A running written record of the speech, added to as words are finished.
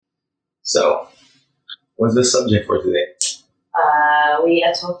So, what's the subject for today? We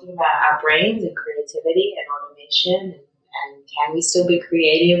are talking about our brains and creativity and automation, and can we still be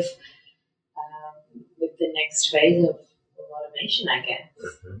creative with the next phase of automation, I guess.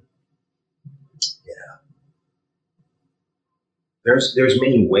 Mm-hmm. Yeah. There's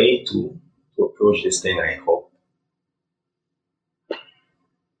many ways to approach this thing, I hope.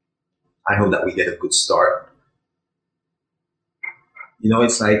 I hope that we get a good start.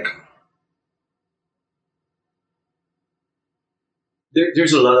 It's like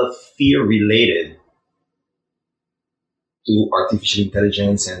there's a lot of fear related to artificial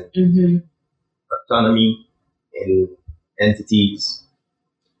intelligence and autonomy in entities.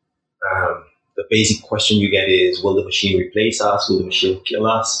 The basic question you get is, will the machine replace us? Will the machine kill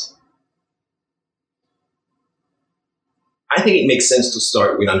us? I think it makes sense to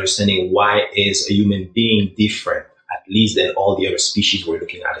start with understanding why is a human being different, at least than all the other species we're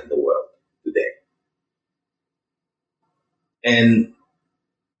looking at in the world today. And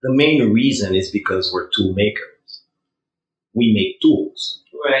the main reason is because we're tool makers. We make tools.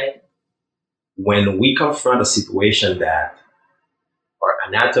 Right. When we confront a situation that our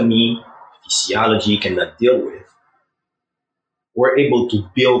anatomy, physiology cannot deal with, we're able to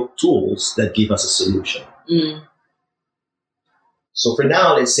build tools that give us a solution. Mm. So for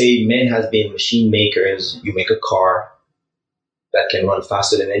now, let's say man has been machine makers. You make a car that can run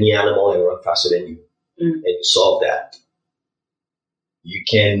faster than any animal and run faster than you. And you solve that. You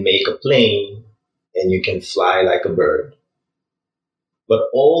can make a plane and you can fly like a bird. But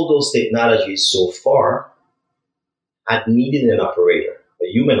all those technologies so far had needed an operator, a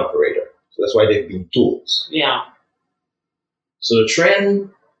human operator. So that's why they've been tools. Yeah. So the trend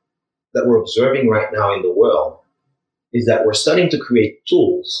that we're observing right now in the world is that we're starting to create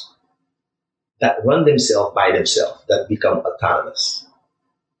tools that run themselves by themselves, that become autonomous.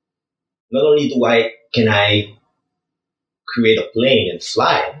 Not only can I create a plane and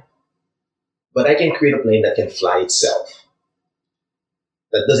fly, but I can create a plane that can fly itself.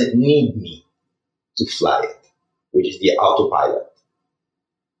 That doesn't need me to fly it, which is the autopilot.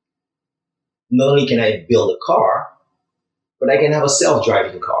 Not only can I build a car, but I can have a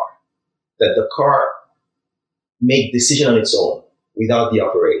self-driving car, that the car make decision on its own without the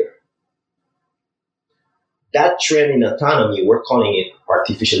operator. That trend in autonomy, we're calling it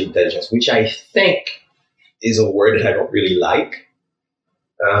artificial intelligence, which I think is a word that I don't really like.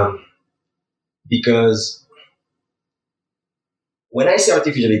 Because when I say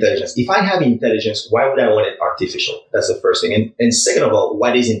artificial intelligence, if I have intelligence, why would I want it artificial? That's the first thing. And second of all,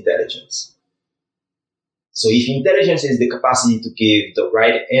 what is intelligence? So if intelligence is the capacity to give the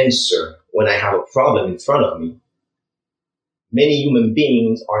right answer when I have a problem in front of me, many human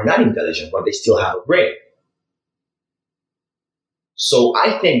beings are not intelligent, but they still have a brain. So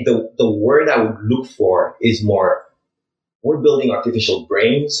I think the word I would look for is more, we're building artificial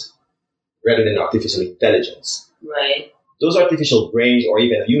brains rather than artificial intelligence. Right. Those artificial brains, or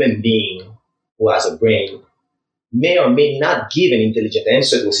even a human being who has a brain, may or may not give an intelligent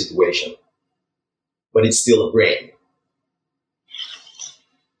answer to a situation, but it's still a brain.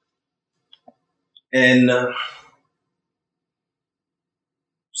 And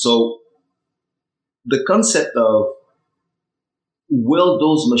so the concept of, will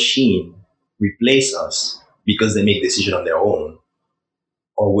those machines replace us because they make decisions on their own?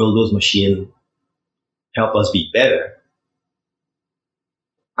 Or will those machines help us be better?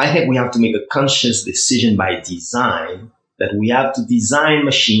 I think we have to make a conscious decision by design that we have to design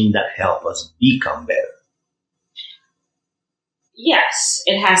machines that help us become better. Yes,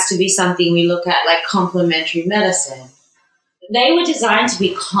 it has to be something we look at like complementary medicine. They were designed to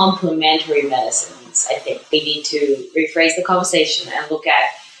be complementary medicines, I think. We need to rephrase the conversation and look at,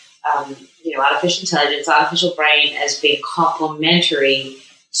 artificial intelligence, artificial brain as being complementary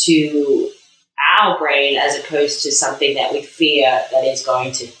to our brain as opposed to something that we fear that is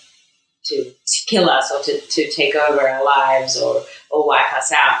going to kill us or to take over our lives or wipe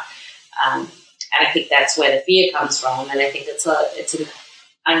us out. And I think that's where the fear comes from. And I think it's an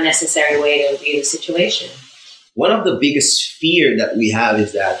unnecessary way to view the situation. One of the biggest fear that we have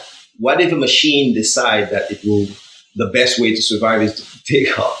is that, what if a machine decides that the best way to survive is to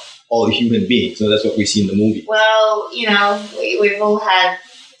take off all human beings? So that's what we see in the movie. Well, we've all had,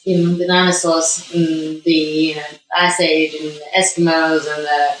 the dinosaurs, and the Ice Age, and the Eskimos, and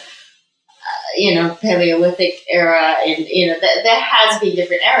the Paleolithic era, and there has been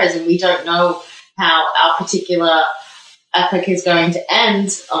different eras, and we don't know how our particular epoch is going to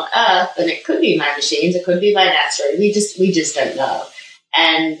end on Earth, and it could be by machines, it could be by an asteroid. We just don't know,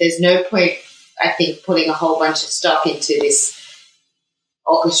 and there's no point, I think, putting a whole bunch of stock into this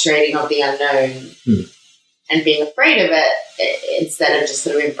orchestrating of the unknown and being afraid of it instead of just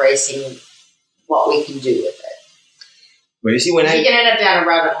sort of embracing what we can do with it. But you see, you can end up down a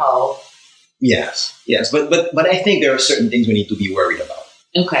rabbit hole. Yes, but I think there are certain things we need to be worried about.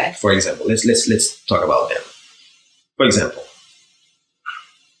 Okay. For example, let's talk about them. For example,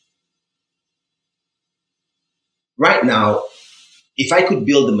 right now, if I could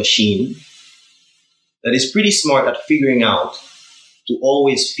build a machine that is pretty smart at figuring out to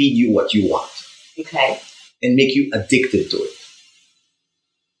always feed you what you want, okay, and make you addicted to it,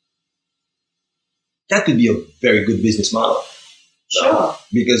 that could be a very good business model. Sure.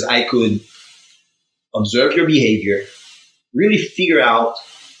 Because I could observe your behavior, really figure out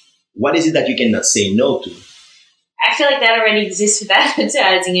what is it that you cannot say no to. I feel like that already exists with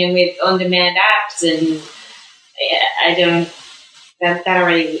advertising and with on-demand apps, and that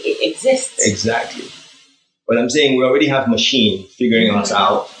already exists. Exactly. But I'm saying we already have machines figuring us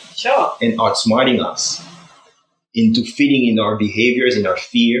out, sure, and outsmarting us into fitting in our behaviors, in our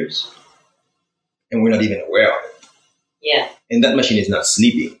fears, and we're not even aware of it. Yeah. And that machine is not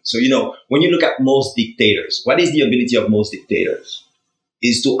sleeping. So, when you look at most dictators, what is the ability of most dictators?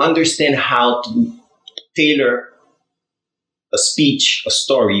 Is to understand how to tailor a speech, a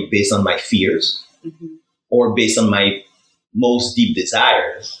story based on my fears, or based on my most deep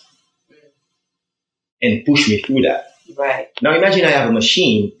desires, and push me through that. Right. Now imagine I have a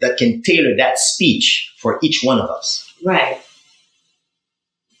machine that can tailor that speech for each one of us. Right.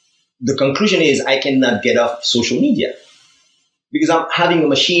 The conclusion is I cannot get off social media because I'm having a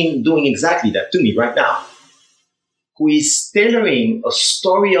machine doing exactly that to me right now, who is tailoring a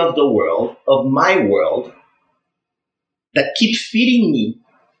story of the world, of my world, that keep feeding me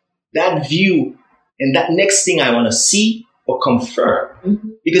that view and that next thing I want to see or confirm,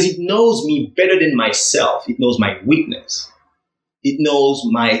 because it knows me better than myself. It knows my weakness. It knows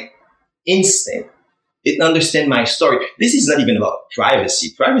my instinct. It understands my story. This is not even about privacy.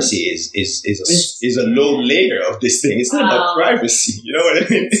 Privacy is a low layer of this thing. It's not about privacy. You know what I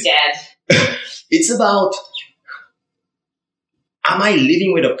mean? It's dead. It's about, am I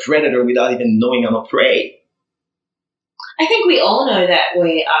living with a predator without even knowing I'm a prey? I think we all know that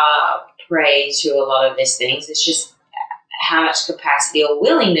we are prey to a lot of these things. It's just how much capacity or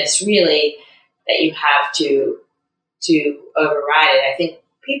willingness really that you have to override it. I think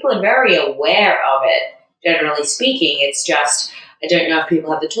people are very aware of it, generally speaking. It's just, I don't know if people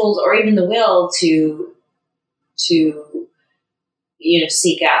have the tools or even the will to seek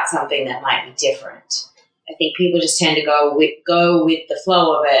out something that might be different. I think people just tend to go with the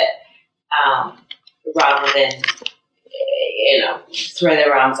flow of it, rather than throw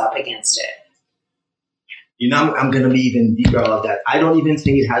their arms up against it. I'm going to be even deeper about that. I don't even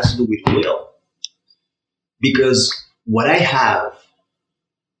think it has to do with will. Because what I have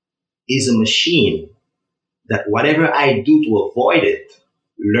is a machine that whatever I do to avoid it,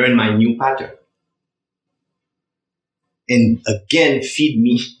 learn my new pattern. And again, feed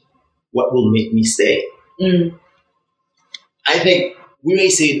me what will make me stay. I think we may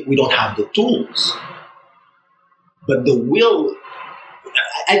say we don't have the tools, but the will,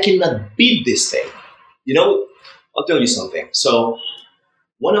 I cannot beat this thing. I'll tell you something. So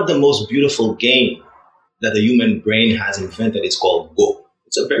one of the most beautiful games that the human brain has invented is called Go.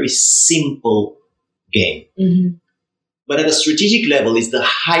 It's a very simple game. But at a strategic level, it's the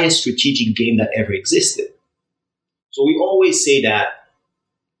highest strategic game that ever existed. So we always say that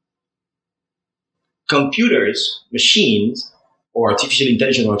computers, machines, or artificial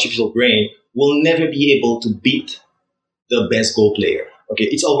intelligence or artificial brain will never be able to beat the best Go player. Okay,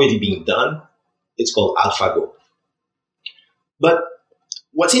 it's already being done. It's called AlphaGo. But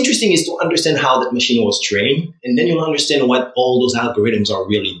what's interesting is to understand how that machine was trained, and then you'll understand what all those algorithms are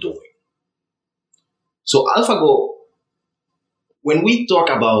really doing. So AlphaGo, when we talk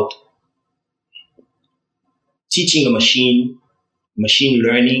about teaching a machine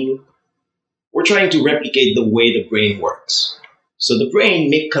learning, we're trying to replicate the way the brain works. So the brain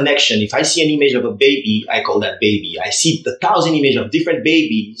make connection. If I see an image of a baby, I call that baby. I see 1,000 images of different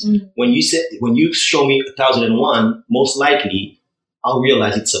babies. When you show me 1,001, most likely I'll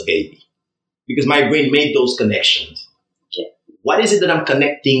realize it's a baby because my brain made those connections. Okay. What is it that I'm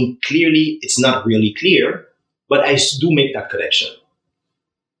connecting clearly? It's not really clear, but I do make that connection.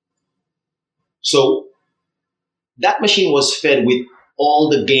 So that machine was fed with all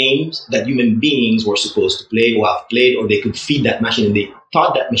the games that human beings were supposed to play or have played, or they could feed that machine and they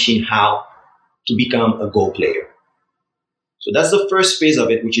taught that machine how to become a Go player. So that's the first phase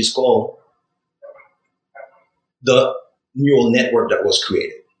of it, which is called the neural network that was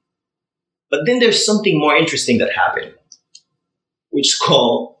created. But then there's something more interesting that happened. which is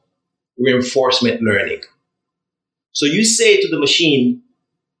called reinforcement learning. So you say to the machine,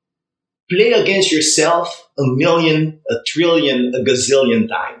 play against yourself 1,000,000, 1,000,000,000,000, a gazillion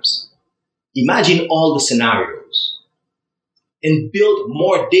times. Imagine all the scenarios and build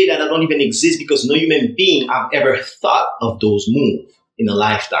more data that don't even exist because no human being have ever thought of those moves in a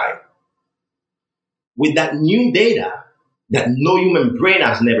lifetime. With that new data that no human brain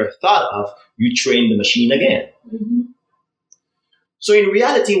has never thought of, you train the machine again. Mm-hmm. So in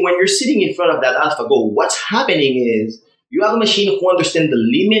reality, when you're sitting in front of that AlphaGo, what's happening is you have a machine who understands the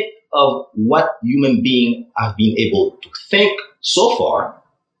limit of what human beings have been able to think so far,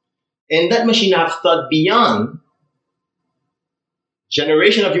 and that machine have thought beyond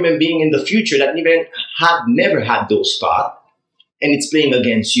generation of human beings in the future that never had those thoughts, and it's playing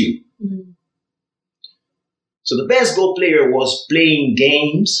against you. Mm-hmm. So the best Go player was playing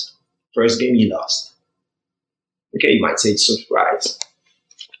games. First game he lost. Okay, you might say it's a surprise.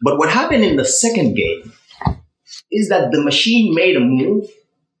 But what happened in the second game is that the machine made a move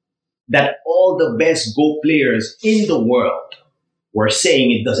that all the best Go players in the world were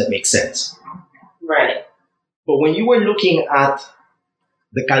saying it doesn't make sense. Right. But when you were looking at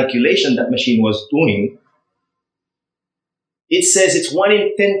the calculation that machine was doing, it says it's 1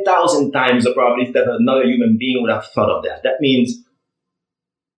 in 10,000 times the probability that another human being would have thought of that. That means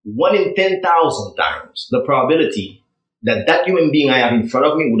 1 in 10,000 times the probability that that human being I have in front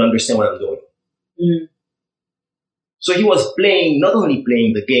of me would understand what I'm doing. Mm. So he was playing, not only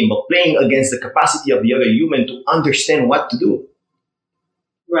playing the game, but playing against the capacity of the other human to understand what to do.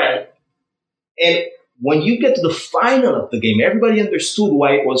 Right. And when you get to the final of the game, everybody understood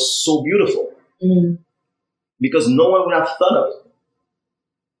why it was so beautiful. Mm. Because no one would have thought of it.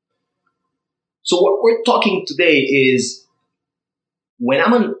 So what we're talking today is when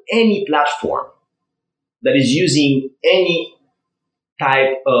I'm on any platform that is using any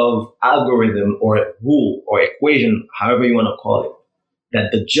type of algorithm or rule or equation, however you want to call it,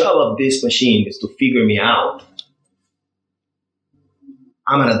 that the job of this machine is to figure me out,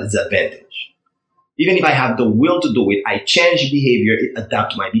 I'm at a disadvantage. Even if I have the will to do it, I change behavior, it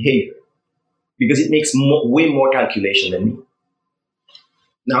adapts my behavior. Because it makes way more calculation than me.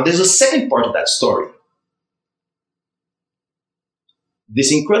 Now, there's a second part of that story.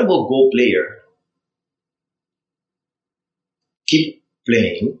 This incredible Go player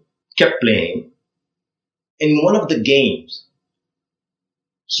kept playing. In one of the games,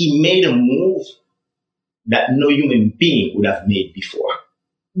 he made a move that no human being would have made before.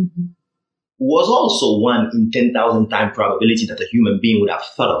 Mm-hmm. It was also 1 in 10,000 times probability that a human being would have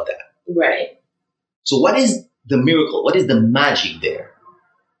thought of that. Right. So what is the miracle? What is the magic there?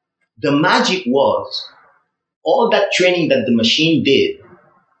 The magic was all that training that the machine did.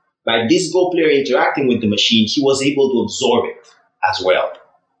 By this Go player interacting with the machine, he was able to absorb it as well.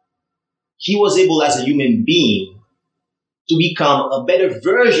 He was able, as a human being, to become a better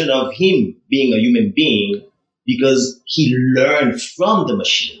version of him being a human being because he learned from the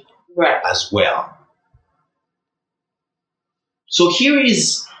machine as well. So here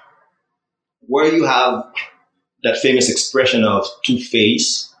is where you have that famous expression of two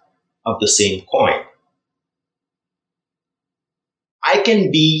faces of the same coin. I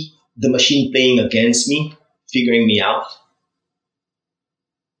can be the machine playing against me, figuring me out,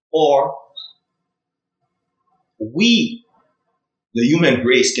 or we, the human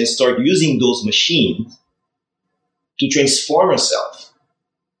race, can start using those machines to transform ourselves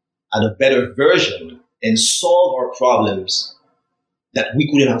at a better version and solve our problems that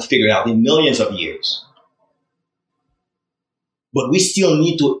we couldn't have figured out in millions of years. But we still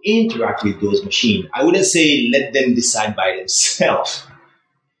need to interact with those machines. I wouldn't say let them decide by themselves.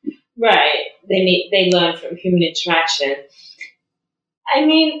 Right. They learn from human interaction. I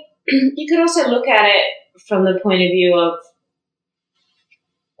mean, you could also look at it from the point of view of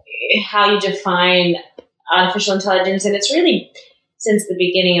how you define artificial intelligence, and it's really, since the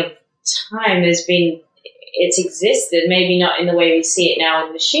beginning of time, it's existed, maybe not in the way we see it now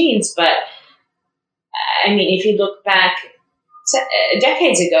in machines, but I mean, if you look back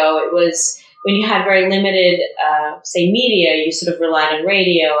decades ago, it was when you had very limited, say, media, you sort of relied on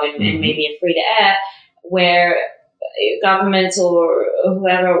radio and maybe a free-to-air, where governments or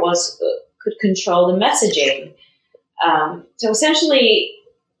whoever it was could control the messaging. So essentially,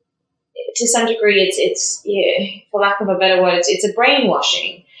 to some degree, it's for lack of a better word, it's a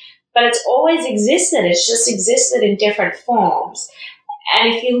brainwashing. But it's always existed. It's just existed in different forms.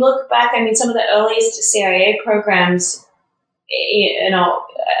 And if you look back, I mean, some of the earliest CIA programs,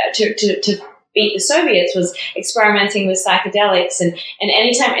 to beat the Soviets was experimenting with psychedelics. And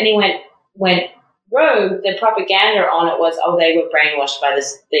anytime anyone went rogue, the propaganda on it was, oh, they were brainwashed by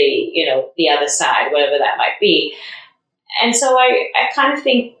the other side, whatever that might be. And so I kind of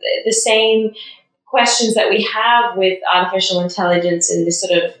think the same questions that we have with artificial intelligence and this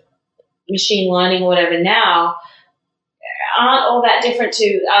sort of machine learning or whatever now aren't all that different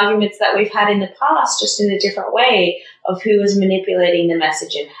to arguments that we've had in the past, just in a different way of who is manipulating the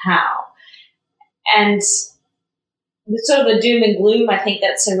message and how. And the sort of the doom and gloom, I think,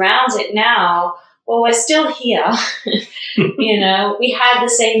 that surrounds it now, well, we're still here. We had the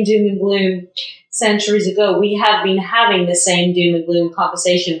same doom and gloom centuries ago. We have been having the same doom and gloom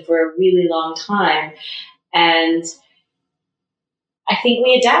conversation for a really long time. And I think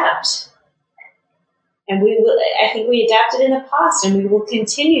we adapt. And I think we adapted in the past, and we will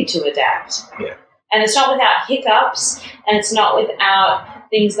continue to adapt. Yeah. And it's not without hiccups, and it's not without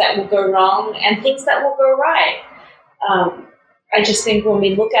things that will go wrong and things that will go right. I just think when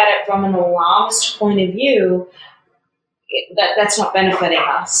we look at it from an alarmist point of view, that's not benefiting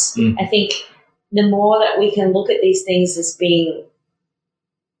us. I think the more that we can look at these things as being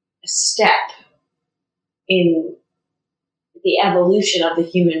a step in the evolution of the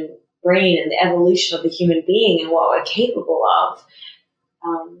human brain and the evolution of the human being and what we're capable of,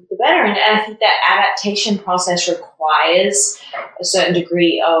 the better. And I think that adaptation process requires a certain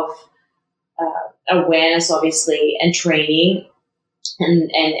degree of awareness, obviously, and training.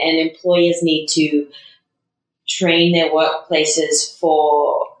 And employers need to train their workplaces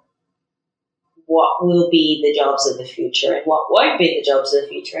for what will be the jobs of the future and what won't be the jobs of the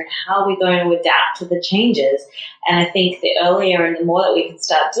future, and how we're going to adapt to the changes. And I think the earlier and the more that we can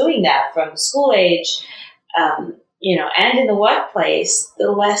start doing that from school age, and in the workplace,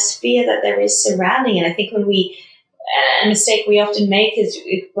 the less fear that there is surrounding it. I think a mistake we often make is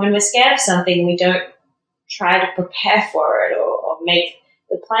when we're scared of something, we don't try to prepare for it or make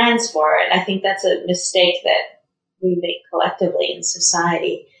the plans for it. And I think that's a mistake that we make collectively in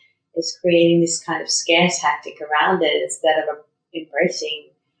society, is creating this kind of scare tactic around it instead of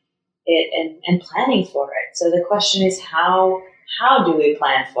embracing it and planning for it. So the question is, how do we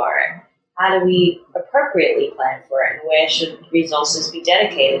plan for it? How do we appropriately plan for it, and where should resources be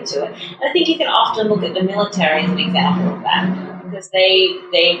dedicated to it? And I think you can often look at the military as an example of that, because they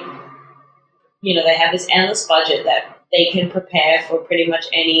have this endless budget that they can prepare for pretty much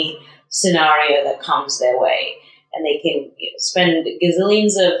any scenario that comes their way, and they can spend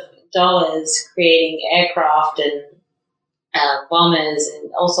gazillions of dollars creating aircraft and bombers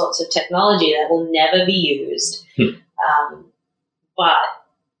and all sorts of technology that will never be used. But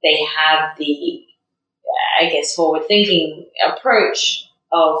they have the, forward-thinking approach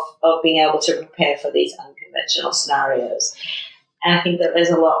of being able to prepare for these unconventional scenarios. And I think that there's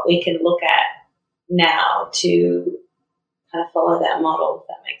a lot we can look at now to kind of follow that model, if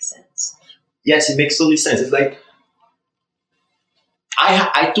that makes sense. Yes, it makes totally sense. It's like,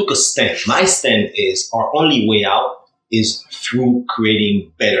 I took a stand. My stand is our only way out is through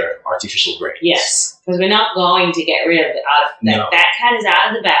creating better artificial brains. Yes, because we're not going to get rid of it. That cat is out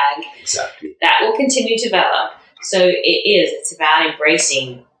of the bag. Exactly. That will continue to develop. So it's about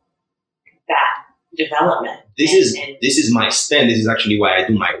embracing that development. This is my stand. This is actually why I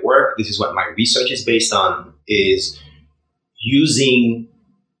do my work. This is what my research is based on, is using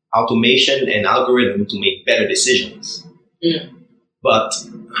automation and algorithm to make better decisions. But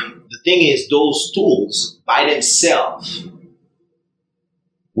the thing is, those tools by themselves,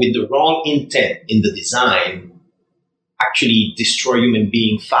 with the wrong intent in the design, actually destroy human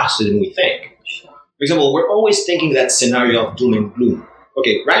being faster than we think. For example, we're always thinking that scenario of doom and gloom.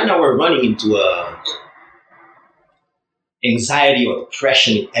 Okay, right now we're running into anxiety or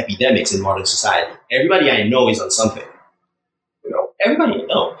depression epidemics in modern society. Everybody I know is on something. Everybody I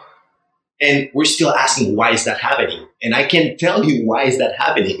know. And we're still asking, why is that happening? And I can tell you why is that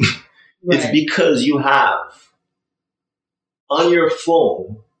happening. Right. It's because you have on your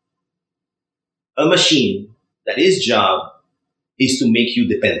phone a machine that its job is to make you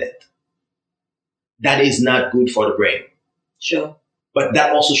dependent. That is not good for the brain. Sure. But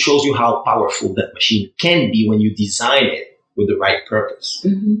that also shows you how powerful that machine can be when you design it with the right purpose.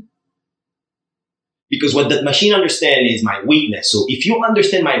 Because what that machine understands is my weakness. So if you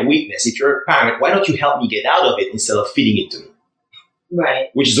understand my weakness, if you're a parent, why don't you help me get out of it instead of feeding it to me? Right.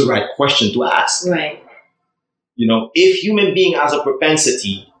 Which is the right question to ask. Right. If human being has a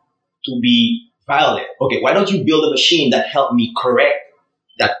propensity to be violent, okay, why don't you build a machine that helps me correct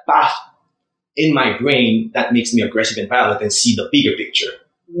that path in my brain that makes me aggressive and violent and see the bigger picture?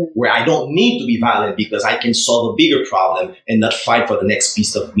 Right. Where I don't need to be violent because I can solve a bigger problem and not fight for the next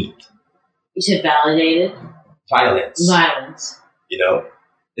piece of meat. You said validated? Violence. Violence.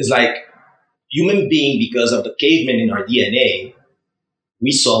 It's like human being, because of the caveman in our DNA,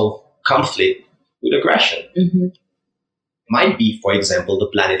 we solve conflict with aggression. Mm-hmm. Might be, for example, the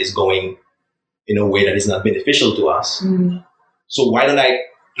planet is going in a way that is not beneficial to us. Mm-hmm. So why don't I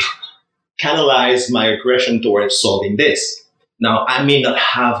canalize my aggression towards solving this? Now, I may not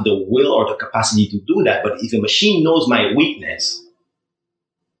have the will or the capacity to do that, but if a machine knows my weakness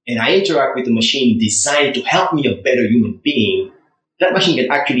and I interact with a machine designed to help me a better human being, that machine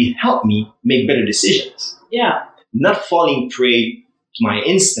can actually help me make better decisions. Yeah. Not falling prey to my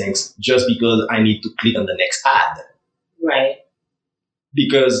instincts just because I need to click on the next ad. Right.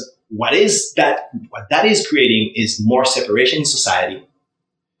 Because what that is creating is more separation in society.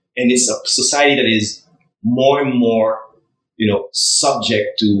 And it's a society that is more and more,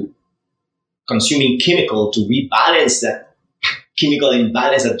 subject to consuming chemical to rebalance that chemical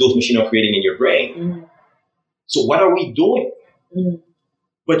imbalance that those machines are creating in your brain. Mm-hmm. So what are we doing? Mm-hmm.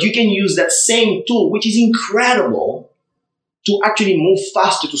 But you can use that same tool, which is incredible, to actually move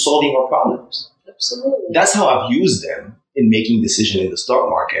faster to solving our problems. Absolutely. That's how I've used them in making decisions in the stock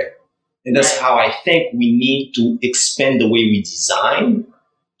market. And that's how I think we need to expand the way we design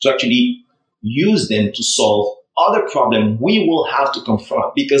to actually use them to solve other problems we will have to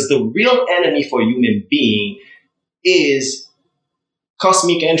confront. Because the real enemy for human being is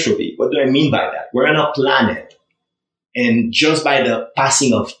cosmic entropy. What do I mean by that? We're on a planet. And just by the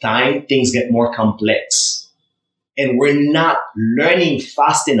passing of time, things get more complex. And we're not learning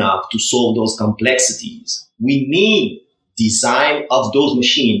fast enough to solve those complexities. We need design of those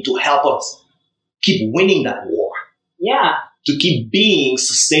machines to help us keep winning that war. Yeah. To keep being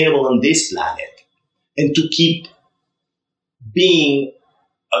sustainable on this planet. And to keep being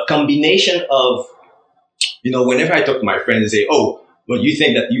a combination of, whenever I talk to my friends, they say, oh, well, you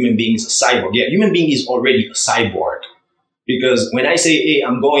think that human being is a cyborg. Yeah, human being is already a cyborg. Because when I say, hey, I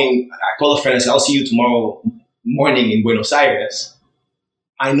call a friend and say, I'll see you tomorrow morning in Buenos Aires,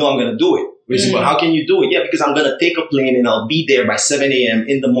 I know I'm going to do it. They say, but how can you do it? Yeah, because I'm going to take a plane and I'll be there by 7 a.m.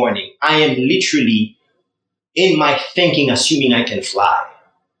 in the morning. I am literally in my thinking assuming I can fly.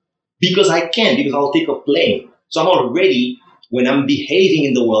 Because I can, because I'll take a plane. So I'm already, when I'm behaving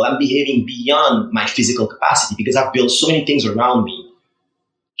in the world, I'm behaving beyond my physical capacity because I've built so many things around me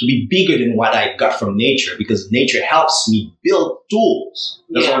to be bigger than what I got from nature, because nature helps me build tools.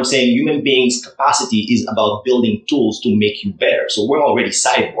 That's what I'm saying. Human beings' capacity is about building tools to make you better. So we're already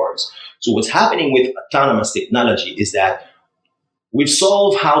cyborgs. So what's happening with autonomous technology is that we've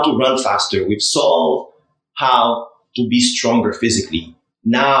solved how to run faster. We've solved how to be stronger physically.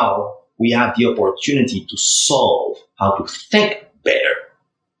 Now we have the opportunity to solve how to think better.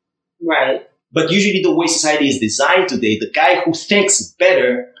 Right. But usually the way society is designed today, the guy who thinks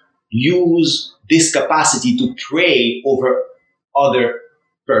better use this capacity to prey over other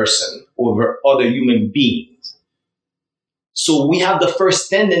person, over other human beings. So we have the first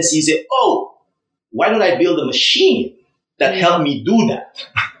tendency to say, oh, why don't I build a machine that help me do that?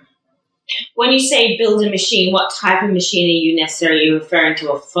 When you say build a machine, what type of machine are you necessarily referring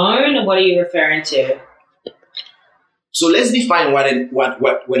to? A phone, or what are you referring to? So let's define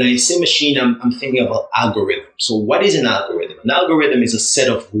what when I say machine, I'm thinking of an algorithm. So what is an algorithm? An algorithm is a set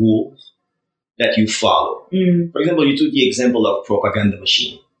of rules that you follow. For example, you took the example of propaganda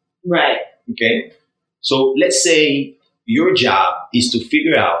machine. Right. Okay. So let's say your job is to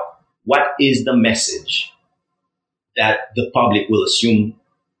figure out what is the message that the public will assume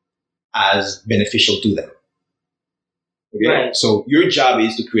as beneficial to them. Okay. Right. So your job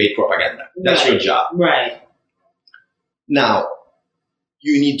is to create propaganda. That's your job. Right. Now,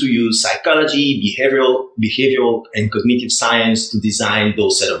 you need to use psychology, behavioral, and cognitive science to design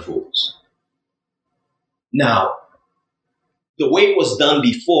those set of rules. Now, the way it was done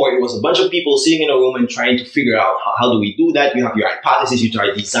before, it was a bunch of people sitting in a room and trying to figure out how do we do that. You have your hypothesis, you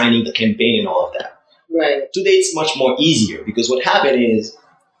try designing the campaign and all of that. Right. Today, it's much more easier because what happened is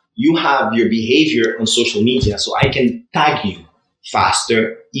you have your behavior on social media, so I can tag you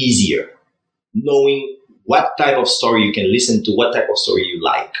faster, easier, knowing what type of story you can listen to, what type of story you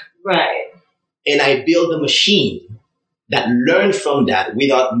like. Right. And I build a machine that learned from that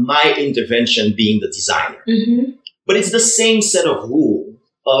without my intervention being the designer. Mm-hmm. But it's the same set of rules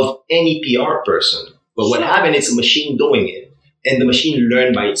of any PR person. But what happened is a machine doing it, and the machine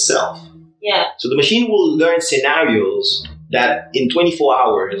learned by itself. Yeah. So the machine will learn scenarios that in 24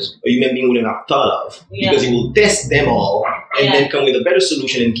 hours a human being wouldn't have thought of, because it will test them all and then come with a better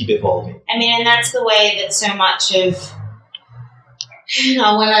solution and keep evolving. I mean, and that's the way that so much of, when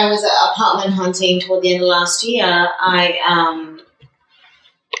I was apartment hunting toward the end of last year, I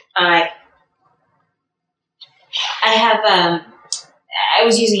I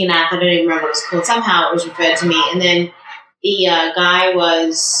was using an app. I don't even remember what it was called. Somehow it was referred to me. And then the guy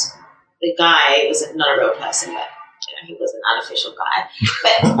was not a real person, but he was an artificial guy.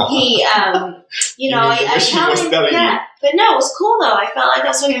 But he, I told him, but no, it was cool though. I felt like I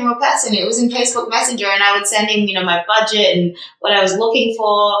was talking to a real person. It was in Facebook Messenger, and I would send him, my budget and what I was looking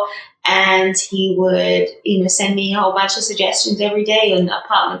for. And he would, send me a whole bunch of suggestions every day on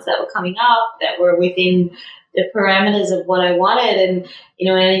apartments that were coming up that were within the parameters of what I wanted. And,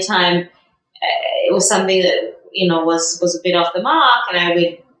 anytime it was something that, was a bit off the mark, and I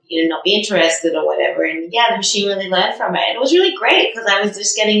would, not be interested or whatever. And the machine really learned from it. And it was really great because I was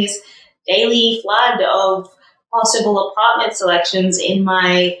just getting this daily flood of possible apartment selections in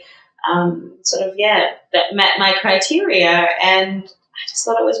my, that met my criteria. And I just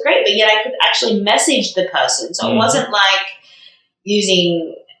thought it was great. But yet I could actually message the person. So it wasn't like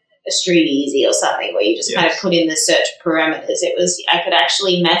using a Street Easy or something where you just kind of put in the search parameters. It was, I could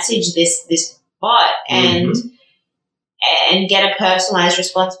actually message this bot and get a personalized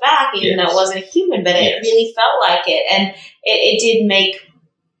response back, even though it wasn't a human, but it really felt like it. And it did make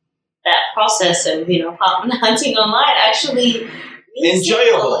that process of, apartment hunting online actually really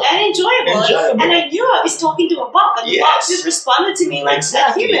enjoyable. And I knew I was talking to a bot, but the bot just responded to me like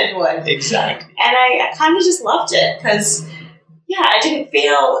a human would. Exactly. And I kind of just loved it because, I didn't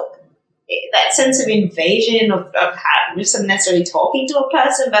feel that sense of invasion of just necessarily talking to a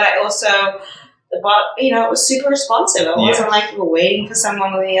person, but I also... The bot, it was super responsive. It wasn't like you were waiting for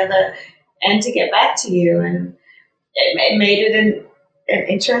someone on the other end to get back to you, and it made it an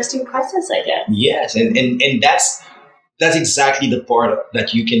interesting process, I guess. Yes, and that's exactly the part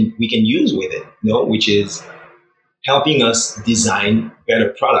that we can use with it, which is helping us design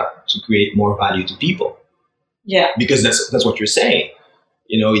better product to create more value to people. Yeah, because that's what you're saying.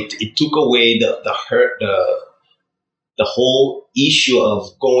 It took away the hurt, the whole issue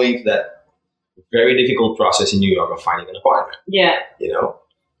of going to that very difficult process in New York of finding an apartment. Yeah.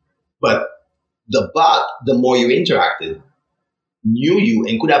 But the bot, the more you interacted, knew you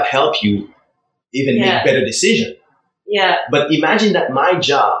and could have helped you even make better decisions. Yeah. But imagine that my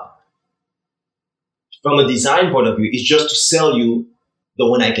job, from a design point of view, is just to sell you the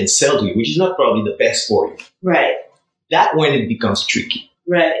one I can sell to you, which is not probably the best for you. Right. That when it becomes tricky.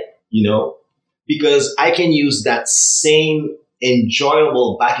 Right. Because I can use that same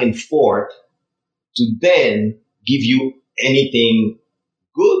enjoyable back and forth to then give you anything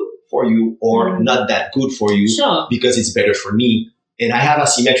good for you or not that good for you because it's better for me. And I have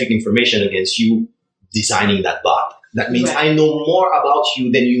asymmetric information against you designing that bot. That means I know more about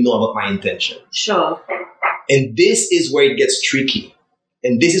you than you know about my intention. Sure. And this is where it gets tricky.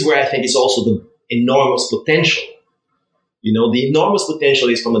 And this is where I think it's also the enormous potential. The enormous potential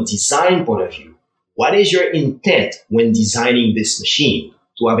is from a design point of view. What is your intent when designing this machine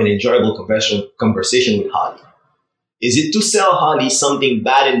to have an enjoyable conversation with Holly? Is it to sell Holly something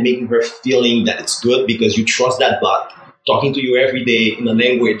bad and making her feeling that it's good because you trust that bot talking to you every day in a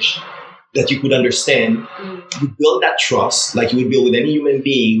language that you could understand? You build that trust like you would build with any human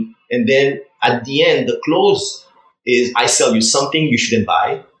being. And then at the end, the close is I sell you something you shouldn't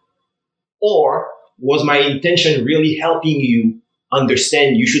buy. Or was my intention really helping you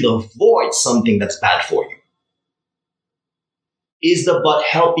understand you should avoid something that's bad for you? Is the bot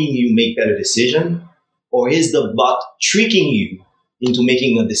helping you make better decision, or is the bot tricking you into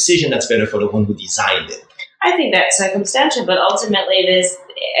making a decision that's better for the one who designed it? I think that's circumstantial, but ultimately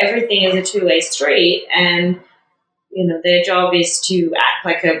everything is a two-way street, and their job is to act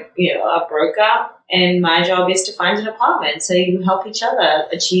like a broker, and my job is to find an apartment, so you help each other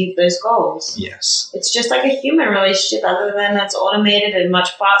achieve those goals. Yes. It's just like a human relationship, other than that's automated and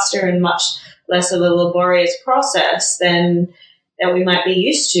much faster and much less of a laborious process than that we might be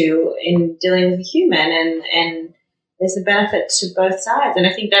used to in dealing with a human, and there's a benefit to both sides. And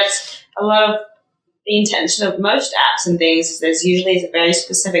I think that's a lot of the intention of most apps and things. There's usually a very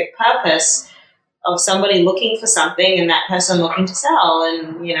specific purpose of somebody looking for something and that person looking to sell,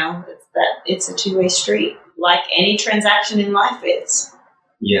 and it's a two-way street, like any transaction in life is.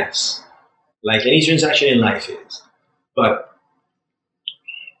 Yes, like any transaction in life is. But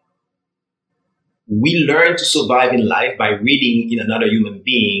we learn to survive in life by reading in another human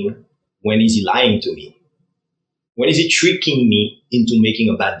being. When is he lying to me? When is he tricking me into making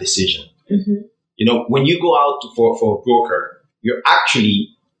a bad decision? Mm-hmm. When you go out for a broker, you're actually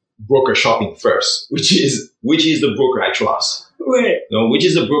broker shopping first, which is the broker I trust. Right. Which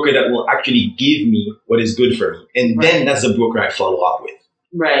is the broker that will actually give me what is good for me. And then that's the broker I follow up with.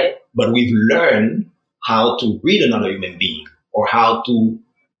 Right. But we've learned how to read another human being, or how to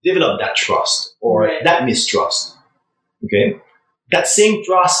develop that trust or that mistrust. Okay? that same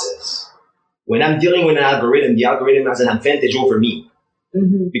process, when I'm dealing with an algorithm, the algorithm has an advantage over me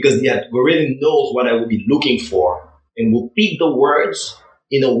because the algorithm knows what I will be looking for and will pick the words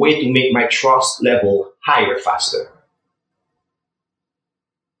in a way to make my trust level higher faster.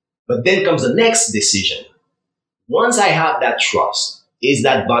 But then comes the next decision. Once I have that trust, is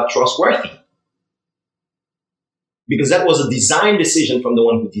that bot trustworthy? Because that was a design decision from the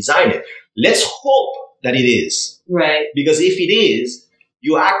one who designed it. Let's hope that it is. Right. Because if it is,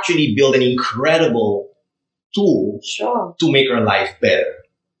 you actually build an incredible tool to make our life better.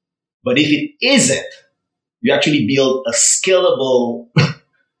 But if it isn't, you actually build a scalable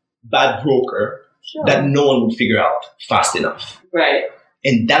bad broker that no one will figure out fast enough. Right.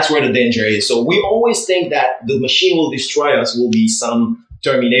 And that's where the danger is. So we always think that the machine will destroy us, will be some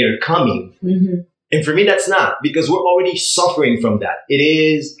Terminator coming. And for me, that's not, because we're already suffering from that. It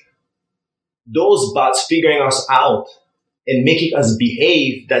is those bots figuring us out and making us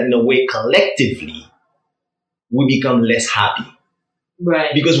behave that in a way collectively we become less happy.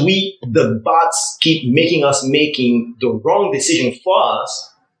 Right. Because the bots keep making us making the wrong decision for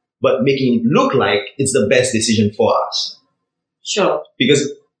us, but making it look like it's the best decision for us. Sure.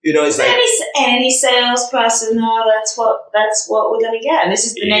 Because, it's like any salesperson, that's what we're going to get. And this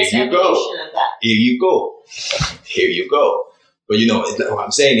is the next evolution of that. Here you go. But what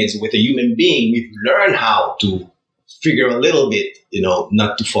I'm saying is, with a human being, we've learned how to figure a little bit,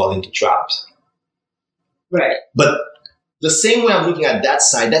 not to fall into traps. Right. But the same way I'm looking at that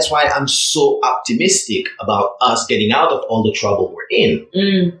side, that's why I'm so optimistic about us getting out of all the trouble we're in.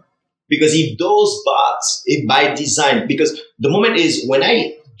 Because if those bots, if by design, because the moment is when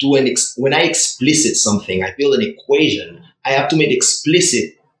I explicit something, I build an equation, I have to make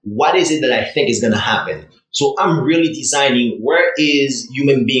explicit what is it that I think is going to happen. So I'm really designing where is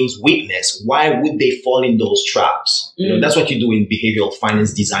human beings' weakness? Why would they fall in those traps? That's what you do in behavioral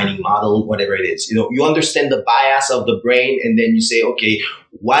finance designing model, whatever it is. You understand the bias of the brain, and then you say, okay,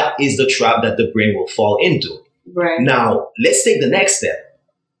 what is the trap that the brain will fall into? Right. Now, let's take the next step.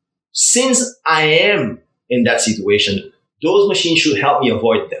 Since I am in that situation, those machines should help me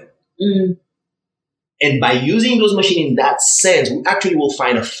avoid them. And by using those machines in that sense, we actually will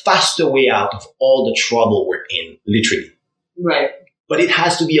find a faster way out of all the trouble we're in, literally. Right. But it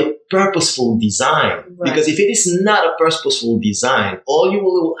has to be a purposeful design. Right. Because if it is not a purposeful design, all you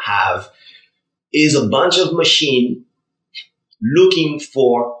will have is a bunch of machines looking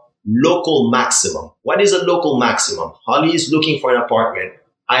for local maximum. What is a local maximum? Holly is looking for an apartment.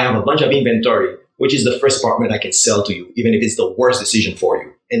 I have a bunch of inventory, which is the first apartment I can sell to you, even if it's the worst decision for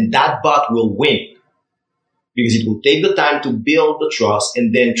you. And that bot will win because it will take the time to build the trust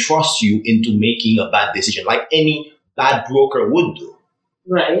and then trust you into making a bad decision, like any bad broker would do.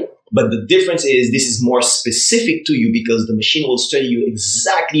 Right. But the difference is this is more specific to you because the machine will study you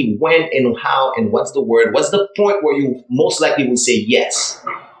exactly when and how and what's the word, what's the point where you most likely will say yes.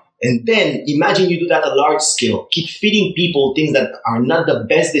 And then imagine you do that at a large scale. Keep feeding people things that are not the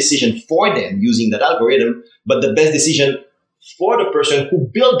best decision for them using that algorithm, but the best decision for the person who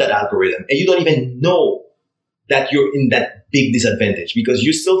built that algorithm. And you don't even know that you're in that big disadvantage because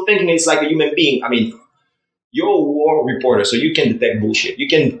you're still thinking it's like a human being. I mean, you're a war reporter, so you can detect bullshit. You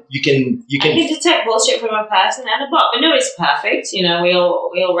can. I can detect bullshit from a person and a bot, but nobody's perfect. We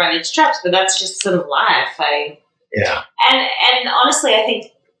all run into traps, but that's just sort of life. Yeah. And honestly, I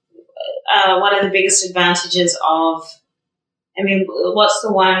think one of the biggest advantages what's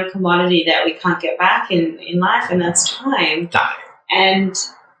the one commodity that we can't get back in life, and that's time. Time. And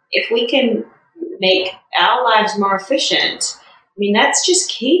if we can make our lives more efficient, that's just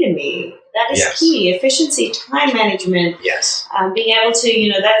key to me. That is key. Efficiency, time management. Yes. Being able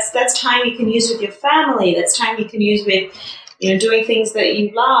to, that's time you can use with your family. That's time you can use with, doing things that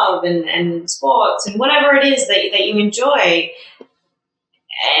you love and sports and whatever it is that you enjoy.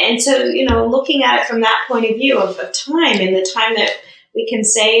 And so, looking at it from that point of view of time and the time that we can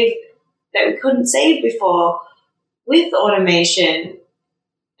save that we couldn't save before with automation,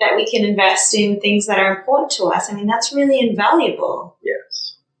 that we can invest in things that are important to us. That's really invaluable.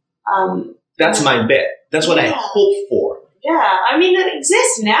 Yes. That's my bet. That's what I hope for. Yeah. It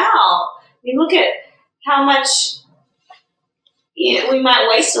exists now. Look at how much we might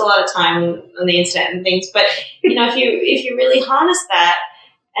waste a lot of time on the internet and things, but if you really harness that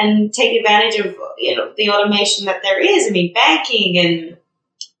and take advantage of the automation that there is, banking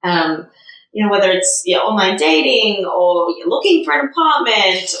and whether it's online dating or you're looking for an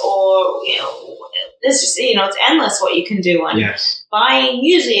apartment or there's just it's endless what you can do on buying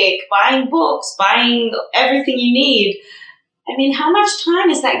music, buying books, buying everything you need. How much time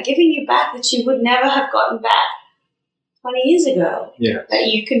is that giving you back that you would never have gotten back 20 years ago. Yeah. That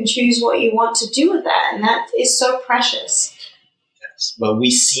you can choose what you want to do with that. And that is so precious. Yes. But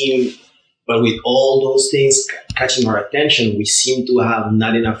with all those things catching our attention, we seem to have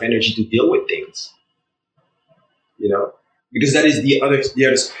not enough energy to deal with things. Because that is the other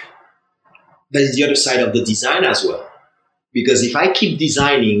side of the design as well. Because if I keep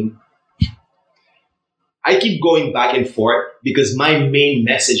designing, I keep going back and forth because my main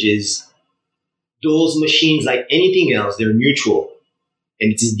message is those machines, like anything else, they're neutral.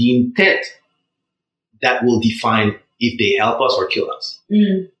 And it is the intent that will define if they help us or kill us.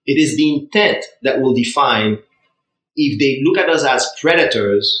 It is the intent that will define if they look at us as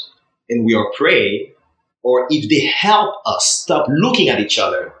predators and we are prey, or if they help us stop looking at each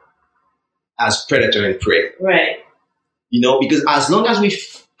other as predator and prey. Right. Because as long as we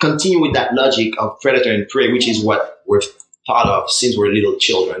continue with that logic of predator and prey, which is what we're taught of since we're little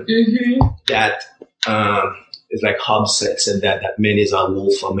children, that it's like Hobbes says, and that man is a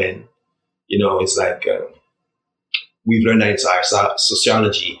wolf for men. It's like we've learned that in our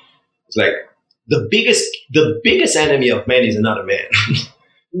sociology. It's like the biggest enemy of man is another man.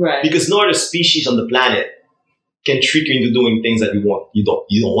 Right. Because no other species on the planet can trick you into doing things that you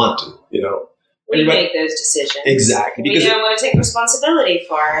don't want to. We make those decisions. Exactly. We don't want to take responsibility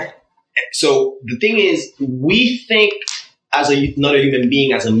for it. So the thing is, we think as another human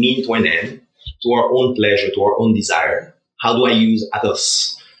being as a mean to an end, to our own pleasure, to our own desire. How do I use at a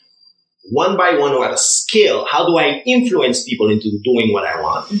one by one or at a scale? How do I influence people into doing what I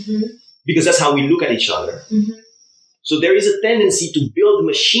want? Because that's how we look at each other. So there is a tendency to build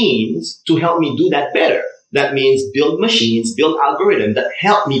machines to help me do that better. That means build machines, build algorithms that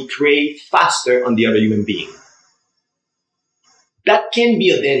help me prey faster on the other human being. That can be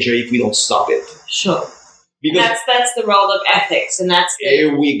a danger if we don't stop it. Sure. Because that's the role of ethics, and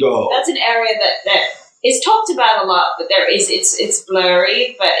here we go. That's an area that is talked about a lot, but it's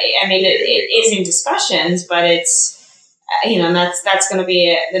blurry. But I mean, it is in discussions, but it's that's going to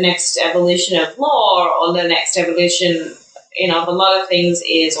be the next evolution of law, or the next evolution. Of a lot of things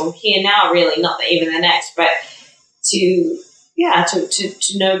is on here now, really, not even the next, but to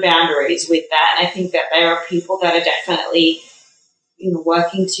know boundaries with that. And I think that there are people that are definitely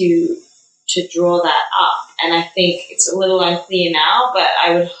working to draw that up. And I think it's a little unclear now, but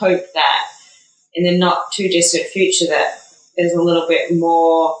I would hope that in the not too distant future that there's a little bit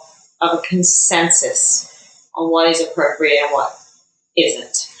more of a consensus on what is appropriate and what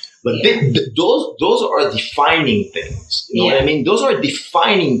isn't. But those are defining things. You know what I mean? Those are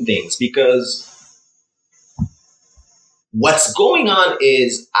defining things because what's going on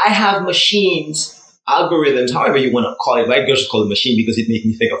is I have machines, algorithms, however you want to call it. I just call it machine because it makes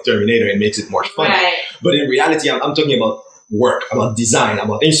me think of Terminator and makes it more fun. Right. But in reality, I'm talking about work, about design,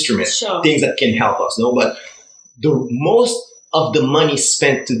 about instruments, things that can help us. No, but the most of the money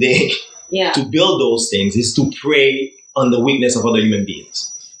spent today to build those things is to prey on the weakness of other human beings.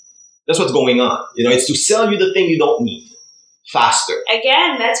 That's what's going on. It's to sell you the thing you don't need faster.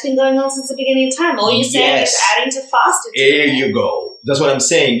 Again, that's been going on since the beginning of time. All you're saying is adding to faster. There you go. That's what I'm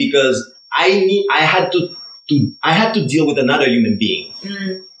saying, because I had to deal with another human being.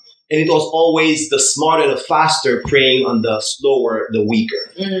 And it was always the smarter, the faster, preying on the slower, the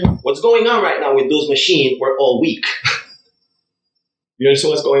weaker. What's going on right now with those machines, we're all weak. You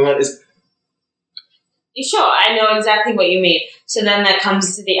understand what's going on? Sure, I know exactly what you mean. So then that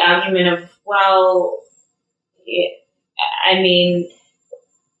comes to the argument of, and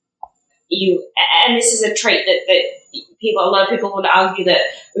this is a trait that a lot of people would argue that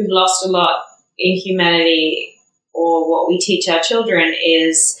we've lost a lot in humanity, or what we teach our children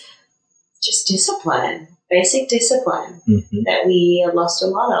is just discipline, basic discipline that we have lost a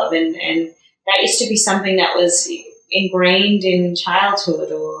lot of. And that used to be something that was ingrained in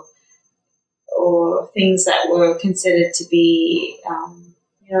childhood, or things that were considered to be,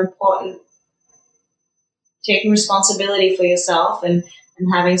 important. Taking responsibility for yourself and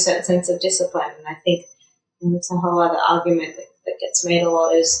having a certain sense of discipline. And I think it's a whole other argument that gets made a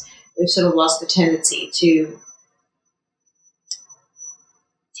lot is we've sort of lost the tendency to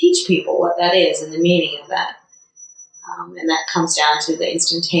teach people what that is and the meaning of that. And that comes down to the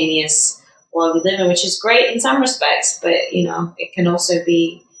instantaneous world we live in, which is great in some respects, but, it can also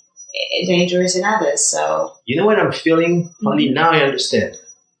be dangerous in others. So you know what I'm feeling, Holly? Now I understand.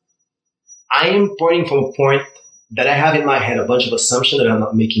 I am pointing from a point that I have in my head a bunch of assumptions that I'm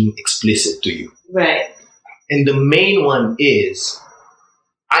not making explicit to you. Right. And the main one is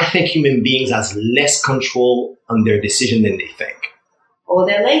I think human beings has less control on their decision than they think. Or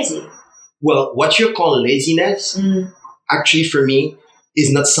they're lazy. Well, what you call laziness, actually for me,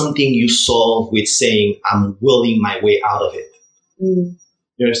 is not something you solve with saying, I'm willing my way out of it. Mm.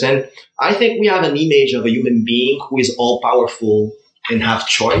 You understand? I think we have an image of a human being who is all powerful and have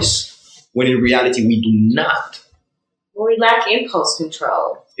choice, when in reality we do not. Well, we lack impulse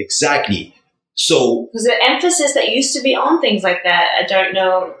control. Exactly. So, because the emphasis that used to be on things like that, I don't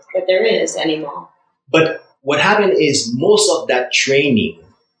know that there is anymore. But what happened is most of that training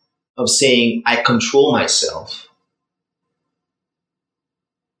of saying, I control myself.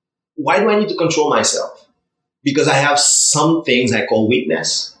 Why do I need to control myself? Because I have some things I call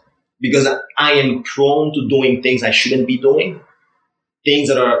weakness. Because I am prone to doing things I shouldn't be doing. Things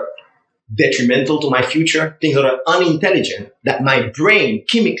that are detrimental to my future. Things that are unintelligent that my brain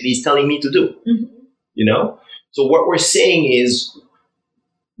chemically is telling me to do. Mm-hmm. You know? So what we're saying is,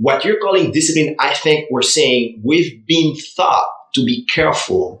 what you're calling discipline, I think we're saying we've been taught to be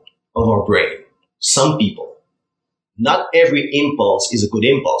careful of our brain. Some people. Not every impulse is a good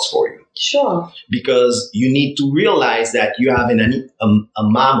impulse for you. Sure. Because you need to realize that you have a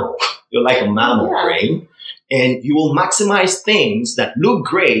mammal. You're like a mammal brain. And you will maximize things that look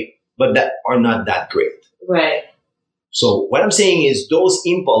great, but that are not that great. Right. So what I'm saying is those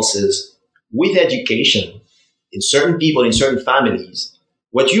impulses with education in certain people, in certain families,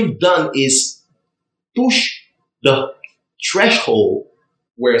 what you've done is push the threshold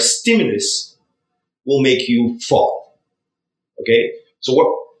where stimulus will make you fall. Okay? So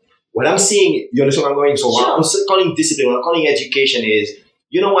what I'm seeing, you understand where I'm going? So what I'm calling discipline, what I'm calling education is,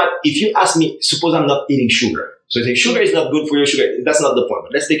 you know what? If you ask me, suppose I'm not eating sugar. So you say sugar is not good for you, sugar, that's not the point.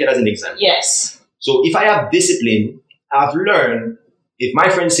 But let's take it as an example. Yes. So if I have discipline, I've learned, if my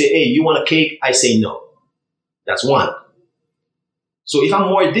friends say, hey, you want a cake? I say no. That's one. So if I'm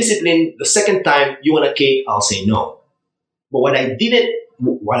more disciplined, the second time you want a cake, I'll say no. But what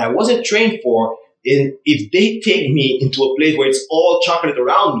I wasn't trained for, is if they take me into a place where it's all chocolate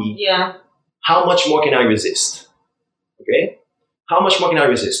around me, how much more can I resist? Okay? How much more can I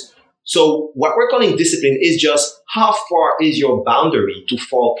resist? So what we're calling discipline is just how far is your boundary to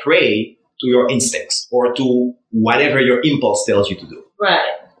fall prey to your instincts or to whatever your impulse tells you to do.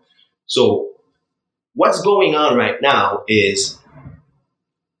 Right. So what's going on right now is,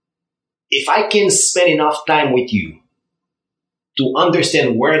 if I can spend enough time with you to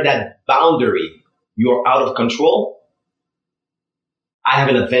understand where that boundary you're out of control, I have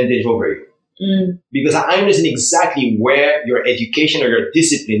an advantage over you. Because I understand exactly where your education or your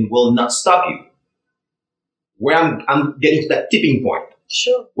discipline will not stop you. Where I'm getting to that tipping point.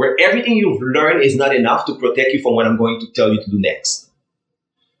 Sure. Where everything you've learned is not enough to protect you from what I'm going to tell you to do next.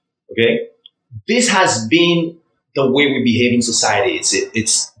 Okay? This has been the way we behave in society.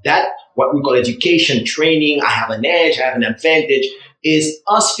 It's that what we call education, training, I have an edge, I have an advantage, is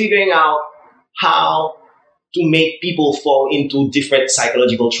us figuring out how to make people fall into different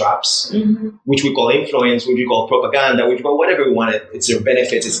psychological traps, which we call influence, which we call propaganda, which we call whatever we want it. It's their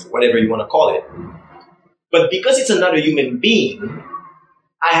benefits, it's whatever you want to call it. But because it's another human being,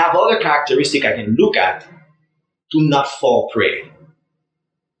 I have other characteristics I can look at to not fall prey.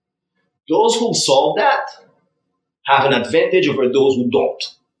 Those who solve that have an advantage over those who don't.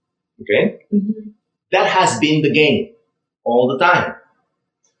 Okay? That has been the game all the time.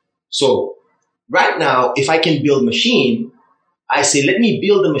 So right now, if I can build machine, I say, let me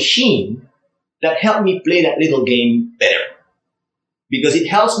build a machine that help me play that little game better. Because it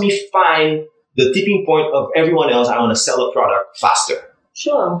helps me find the tipping point of everyone else. I want to sell a product faster.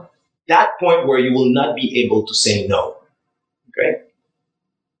 Sure. That point where you will not be able to say no. Okay?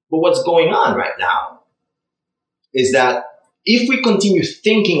 But what's going on right now is that if we continue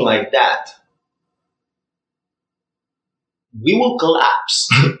thinking like that, we will collapse.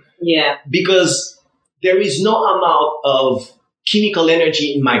 Yeah. Because there is no amount of chemical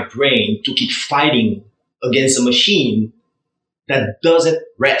energy in my brain to keep fighting against a machine that doesn't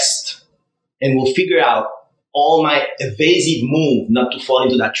rest and will figure out all my evasive move not to fall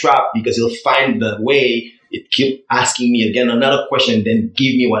into that trap, because it'll find the way. It keep asking me again another question, then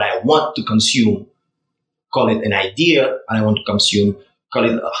give me what I want to consume. Call it an idea I want to consume. Call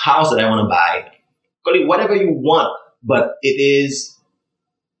it a house that I want to buy. Call it whatever you want, but it is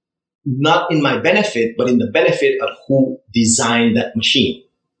not in my benefit, but in the benefit of who designed that machine.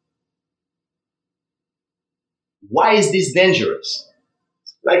 Why is this dangerous?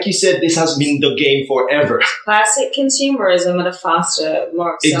 Like you said, this has been the game forever. Classic consumerism at a faster,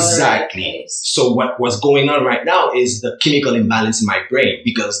 more accelerated pace. So what was going on right now is the chemical imbalance in my brain,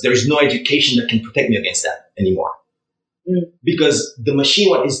 because there's no education that can protect me against that anymore. Because the machine,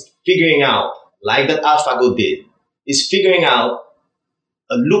 what is figuring out, like that AlphaGo did, is figuring out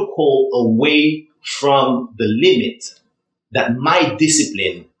a loophole away from the limit that my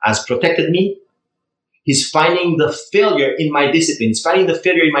discipline has protected me. He's finding the failure in my discipline. He's finding the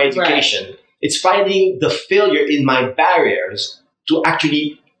failure in my education. Right. It's finding the failure in my barriers to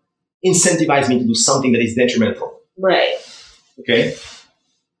actually incentivize me to do something that is detrimental. Right. Okay?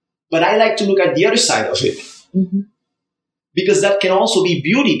 But I like to look at the other side of it. Mm-hmm. Because that can also be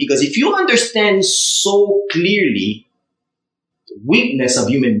beauty. Because if you understand so clearly the weakness of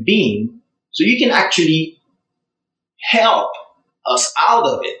human being, so you can actually help us out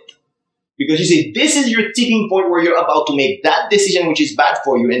of it. Because you say, this is your tipping point where you're about to make that decision which is bad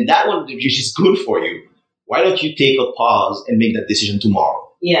for you and that one which is good for you. Why don't you take a pause and make that decision tomorrow?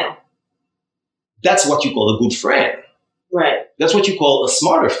 Yeah. That's what you call a good friend. Right. That's what you call a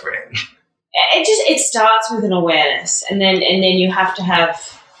smarter friend. It starts with an awareness, and then you have to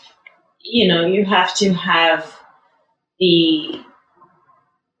have, you have to have the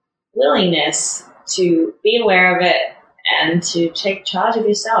willingness to be aware of it and to take charge of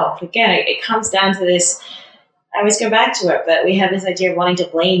yourself. Again, it comes down to this. I always go back to it, but we have this idea of wanting to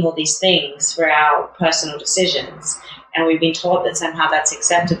blame all these things for our personal decisions, and we've been taught that somehow that's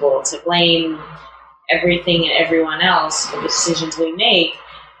acceptable to blame everything and everyone else for the decisions we make,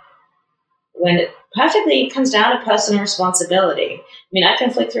 when it perfectly comes down to personal responsibility. I mean, I can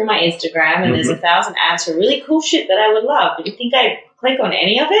flick through my Instagram and there's 1,000 ads for really cool shit that I would love. Do you think I'd click on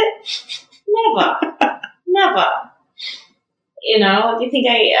any of it? Never. Never. Do you think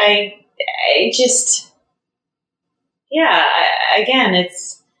I just, again,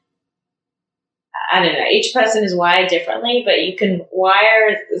 it's, I don't know. Each person is wired differently, but you can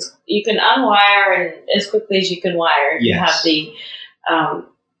unwire and as quickly as you can wire. Yes. You have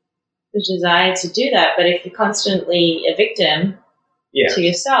the desire to do that. But if you're constantly a victim to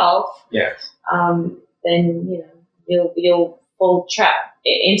yourself, then you'll fall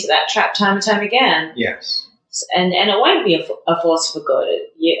into that trap time and time again. Yes. And it won't be a force for good.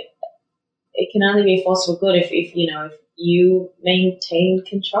 It can only be a force for good if you maintain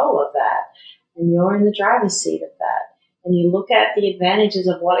control of that. And you're in the driver's seat of that. And you look at the advantages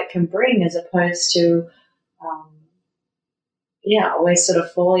of what it can bring as opposed to, always sort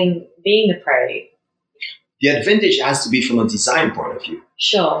of being the prey. The advantage has to be from a design point of view.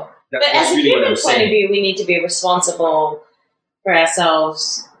 Sure. But as a human point of view, we need to be responsible for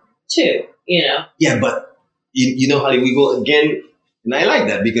ourselves too, Yeah, but, Holly, we go again, and I like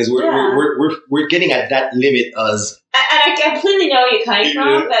that because we're getting at that limit as... And I completely know where you're coming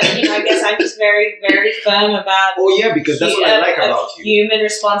from, but I guess I'm just very, very firm about. Oh yeah, because that's what I like about you. Human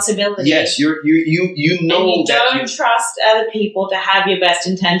responsibility. Yes, you know and you don't trust other people to have your best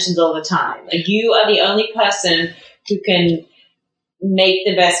intentions all the time. Like, you are the only person who can make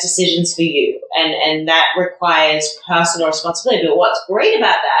the best decisions for you, and that requires personal responsibility. But what's great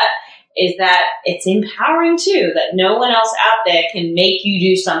about that is that it's empowering too. That no one else out there can make you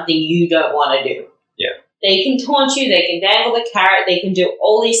do something you don't want to do. Yeah. They can taunt you, they can dangle the carrot, they can do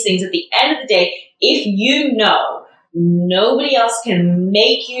all these things. At the end of the day, if you know nobody else can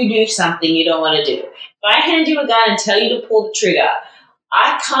make you do something you don't want to do. If I hand you a gun and tell you to pull the trigger,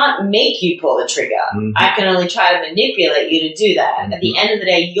 I can't make you pull the trigger. Mm-hmm. I can only try to manipulate you to do that. Mm-hmm. At the end of the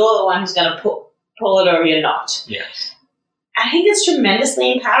day, you're the one who's going to pull it or you're not. Yes. I think it's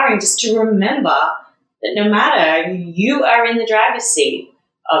tremendously empowering just to remember that no matter, you are in the driver's seat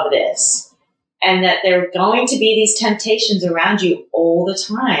of this. And that there are going to be these temptations around you all the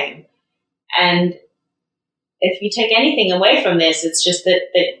time. And if you take anything away from this, it's just that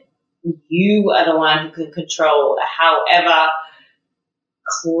you are the one who can control however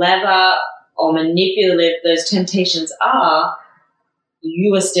clever or manipulative those temptations are,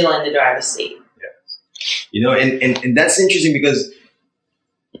 you are still in the driver's seat. Yeah. And that's interesting because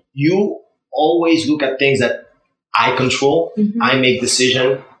you always look at things that I control, mm-hmm. I make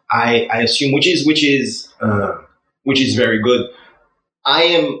decision. I assume, which is very good. I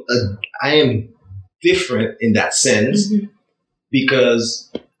am different in that sense, mm-hmm.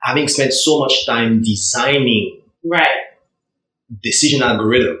 because having spent so much time designing decision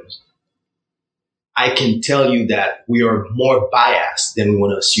algorithms, I can tell you that we are more biased than we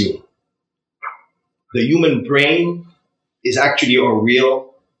want to assume. The human brain is actually a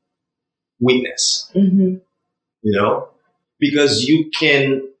real weakness, mm-hmm. Because you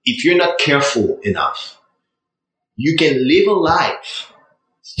can, if you're not careful enough, you can live a life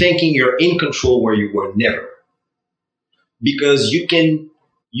thinking you're in control where you were never. Because you can,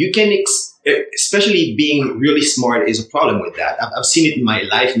 especially being really smart is a problem with that. I've seen it in my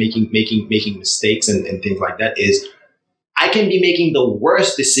life, making mistakes and things like that. Is I can be making the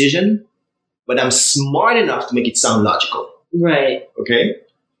worst decision, but I'm smart enough to make it sound logical. Right. Okay.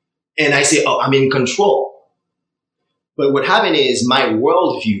 And I say, oh, I'm in control. But what happened is my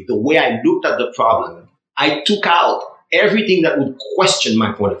worldview, the way I looked at the problem, I took out everything that would question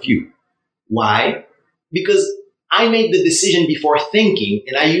my point of view. Why? Because I made the decision before thinking,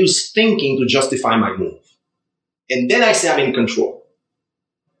 and I use thinking to justify my move. And then I say I'm in control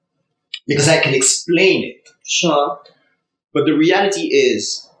because I can explain it. Sure. But the reality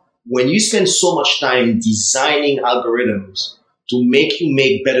is, when you spend so much time designing algorithms to make you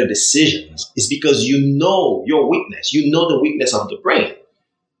make better decisions, it's because you know your weakness. You know the weakness of the brain.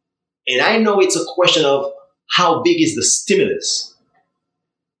 And I know it's a question of how big is the stimulus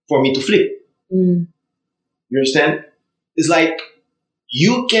for me to flip. You understand? It's like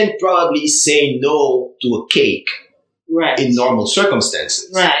you can probably say no to a cake in normal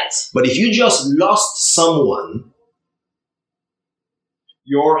circumstances. Right. But if you just lost someone,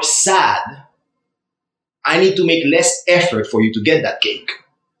 you're sad. I need to make less effort for you to get that cake.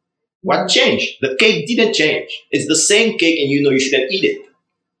 What changed? The cake didn't change. It's the same cake and you know you shouldn't eat it.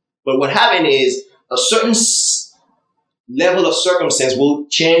 But what happened is a certain level of circumstance will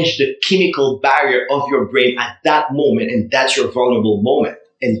change the chemical barrier of your brain at that moment, and that's your vulnerable moment.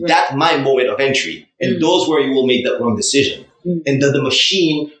 And that's my moment of entry. And those where you will make that wrong decision. And the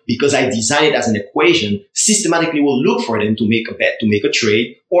machine, because I designed it as an equation, systematically will look for them to make a bet, to make a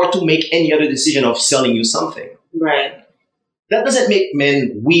trade, or to make any other decision of selling you something. Right. That doesn't make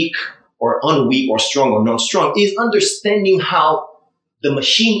men weak or unweak or strong or non-strong. It's understanding how the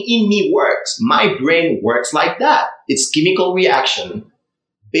machine in me works. My brain works like that. It's chemical reaction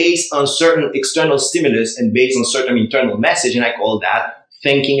based on certain external stimulus and based on certain internal message, and I call that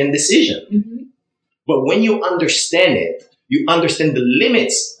thinking and decision. But when you understand it, you understand the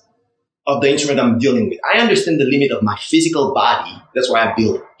limits of the instrument I'm dealing with. I understand the limit of my physical body. That's why I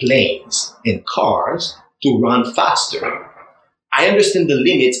build planes and cars to run faster. I understand the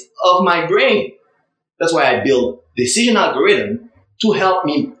limits of my brain. That's why I build decision algorithm to help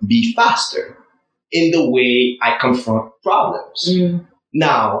me be faster in the way I confront problems.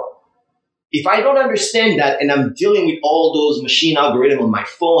 Now, if I don't understand that and I'm dealing with all those machine algorithms on my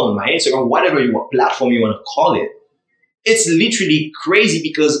phone, on my Instagram, whatever platform you want to call it, it's literally crazy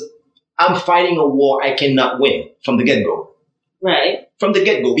because I'm fighting a war I cannot win from the get-go. Right. From the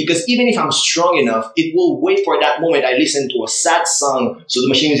get-go. Because even if I'm strong enough, it will wait for that moment I listen to a sad song. So the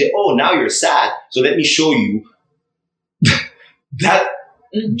machine will say, oh, now you're sad. So let me show you that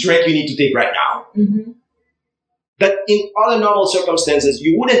drink you need to take right now. That in other normal circumstances,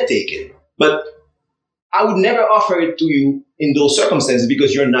 you wouldn't take it. But I would never offer it to you in those circumstances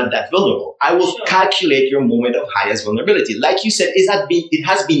because you're not that vulnerable. I will calculate your moment of highest vulnerability. Like you said, it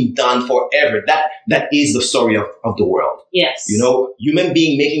has been done forever. That is the story of the world. Yes. You know, human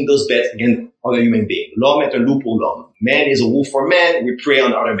being making those bets against other human being. L'homme est un loup pour l'homme. Man is a wolf for man. We prey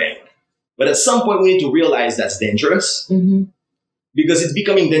on other men. But at some point, we need to realize that's dangerous. Because it's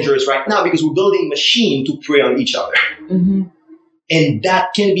becoming dangerous right now because we're building machine to prey on each other. And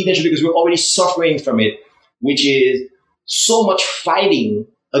that can be dangerous because we're already suffering from it, which is so much fighting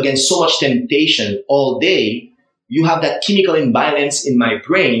against so much temptation all day. You have that chemical imbalance in my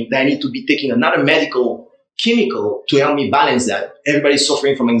brain that I need to be taking another medical chemical to help me balance that. Everybody's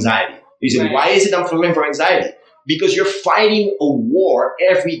suffering from anxiety. You say, why is it I'm suffering from anxiety? Because you're fighting a war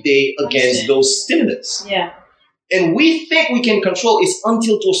every day against those stimulus. Yeah. And we think we can control it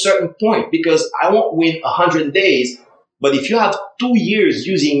until to a certain point because I won't win 100 days. But if you have 2 years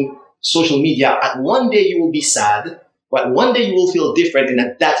using social media, at one day you will be sad, but one day you will feel different.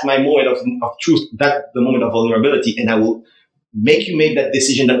 And that's my moment of truth. That's the moment of vulnerability. And I will make you make that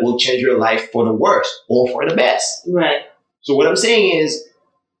decision that will change your life for the worst or for the best. Right. So what I'm saying is,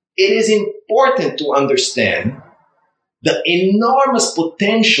 it is important to understand the enormous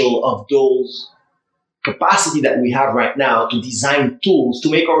potential of those capacity that we have right now to design tools to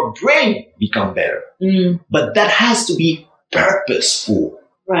make our brain become better. But that has to be purposeful.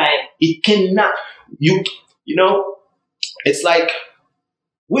 Right. It cannot, you know, it's like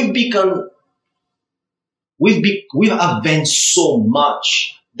we've advanced so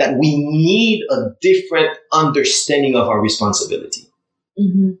much that we need a different understanding of our responsibility.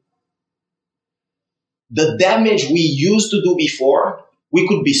 The damage we used to do before, we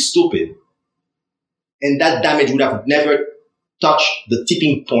could be stupid. And that damage would have never touched the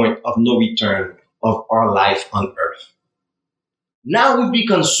tipping point of no return of our life on Earth. Now we've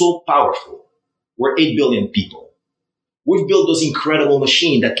become so powerful. We're 8 billion people. We've built those incredible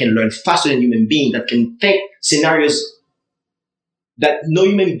machines that can learn faster than human beings, that can think scenarios that no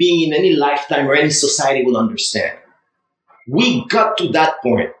human being in any lifetime or any society will understand. We got to that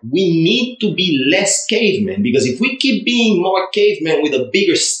point. We need to be less cavemen because if we keep being more cavemen with a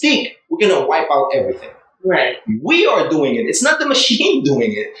bigger stick, we're going to wipe out everything. Right. We are doing it. It's not the machine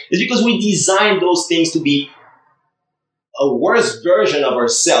doing it. It's because we designed those things to be a worse version of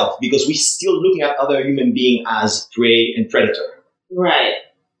ourselves because we're still looking at other human beings as prey and predator. Right.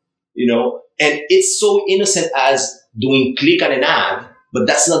 And it's so innocent as doing click on an ad, but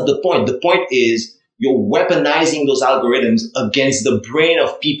that's not the point. The point is you're weaponizing those algorithms against the brain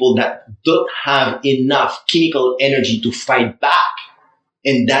of people that don't have enough chemical energy to fight back.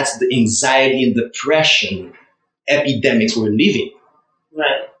 And that's the anxiety and depression epidemics we're living.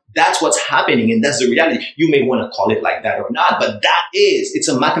 Right. That's what's happening, and that's the reality. You may want to call it like that or not, but it's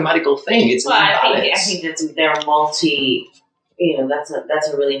a mathematical thing. It's an imbalance. I think that's they're that's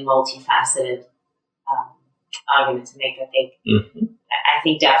a really multifaceted argument to make. I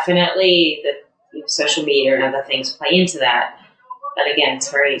think definitely that social media and other things play into that, but again,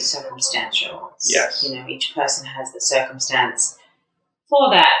 it's very circumstantial. Yes, each person has the circumstance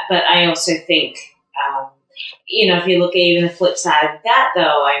for that, but I also think. If you look at even the flip side of that,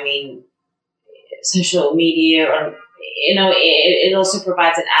 though, I mean, social media, it also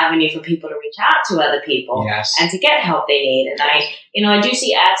provides an avenue for people to reach out to other people and to get help they need. And I do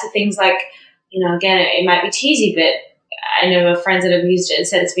see ads of things like, again, it might be cheesy, but I know friends that have used it and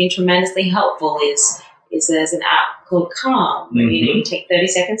said it's been tremendously helpful. Is there's an app called Calm. Where, you take 30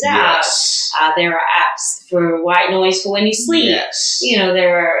 seconds out. Yes. There are apps for white noise for when you sleep. Yes.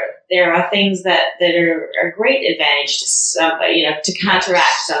 There are things that are a great advantage to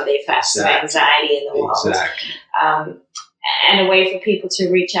counteract some of the effects of anxiety in the world. Exactly. And a way for people to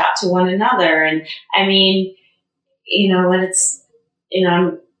reach out to one another. And I mean, when it's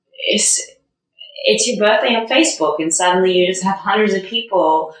your birthday on Facebook and suddenly you just have hundreds of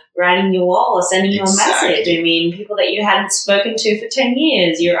people writing your wall or sending you a message. I mean, people that you hadn't spoken to for 10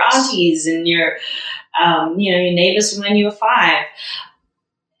 years, your aunties and your neighbors from when you were 5.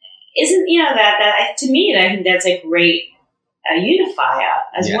 Isn't, that to me, I think that's a great unifier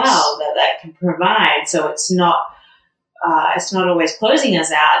as well that can provide. So it's not always closing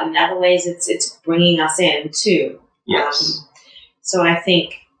us out. In other ways, it's bringing us in too. Yes. So I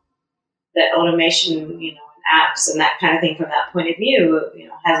think that automation, and apps and that kind of thing from that point of view,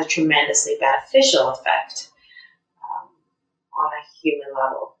 has a tremendously beneficial effect on a human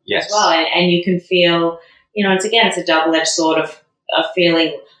level as well. And you can feel, it's a double-edged sword of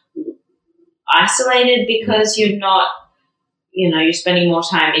feeling isolated because you're not, you're spending more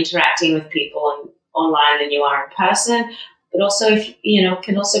time interacting with people online than you are in person. But also,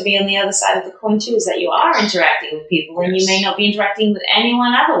 can also be on the other side of the coin too, is that you are interacting with people and you may not be interacting with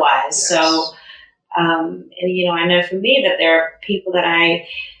anyone otherwise. Yes. So, I know for me that there are people that I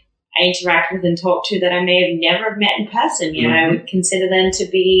interact with and talk to that I may have never met in person. I would consider them to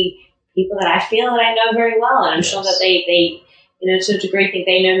be people that I feel that I know very well. And I'm sure that they to a degree think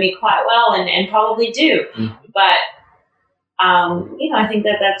they know me quite well and probably do. But, I think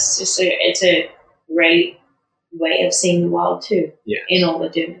that's just it's a great way of seeing the world too. In all we're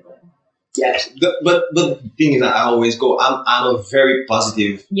doing. Yes, but the thing is that I always go, I'm a very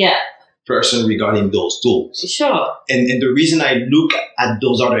positive person regarding those tools. Sure. And the reason I look at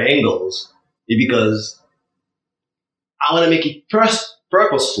those other angles is because I want to make it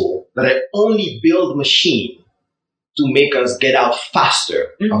purposeful that I only build machine to make us get out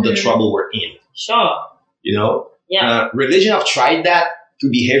faster of the trouble we're in. Sure. Religion, I've tried that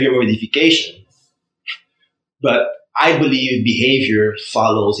through behavior modification. But I believe behavior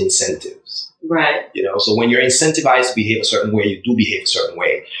follows incentives. Right. So when you're incentivized to behave a certain way, you do behave a certain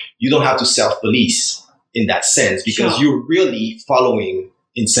way. You don't have to self-police in that sense because you're really following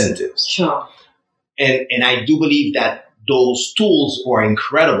incentives. Sure. And I do believe that those tools are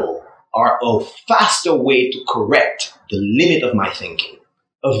incredible, are a faster way to correct the limit of my thinking,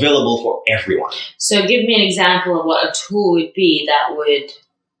 available for everyone. So give me an example of what a tool would be that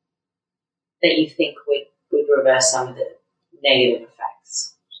you think would reverse some of the negative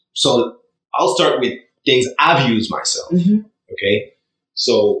effects. So I'll start with things I've used myself. Okay.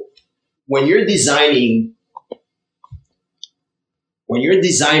 So when you're designing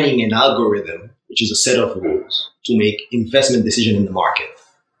an algorithm, which is a set of rules to make investment decision in the market,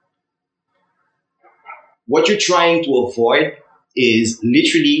 what you're trying to avoid is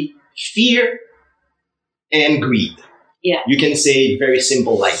literally fear and greed. Yeah. You can say it very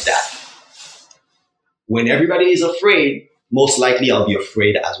simple like that. When everybody is afraid, most likely I'll be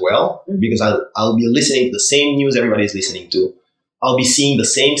afraid as well because I'll be listening to the same news everybody is listening to. I'll be seeing the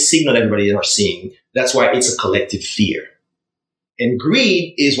same signal everybody is seeing. That's why it's a collective fear. And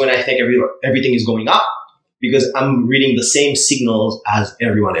greed is when I think everything is going up because I'm reading the same signals as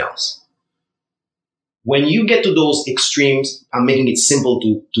everyone else. When you get to those extremes, I'm making it simple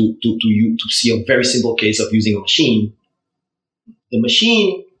to you to see a very simple case of using a machine. The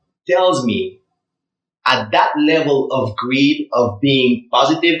machine tells me at that level of greed, of being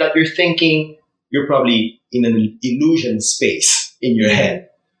positive that you're thinking, you're probably in an illusion space in your head.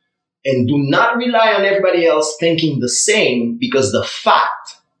 And do not rely on everybody else thinking the same, because the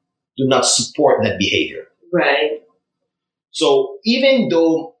fact do not support that behavior. Right. So even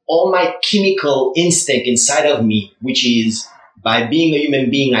though all my chemical instinct inside of me, which is by being a human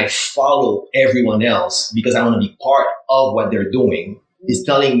being, I follow everyone else because I want to be part of what they're doing, is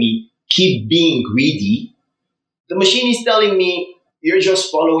telling me, keep being greedy. The machine is telling me, you're just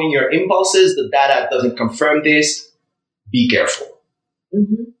following your impulses. The data doesn't confirm this. Be careful.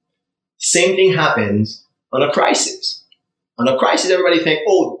 Mm-hmm. Same thing happens on a crisis. On a crisis, everybody thinks,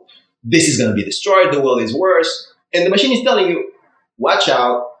 oh, this is going to be destroyed. The world is worse. And the machine is telling you, watch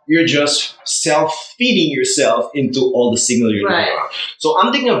out. You're just self-feeding yourself into all the signal you're getting. So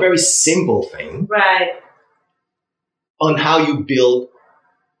I'm taking a very simple thing on how you build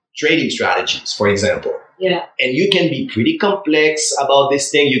trading strategies, for example. Yeah. And you can be pretty complex about this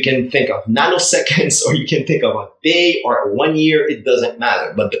thing. You can think of nanoseconds, or you can think of a day or 1 year. It doesn't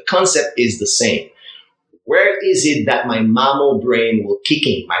matter. But the concept is the same. Where is it that my mammal brain will kick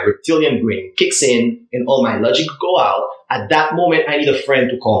in, my reptilian brain kicks in, and all my logic go out? At that moment, I need a friend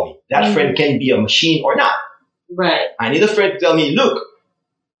to call me. That friend can be a machine or not. Right. I need a friend to tell me, look,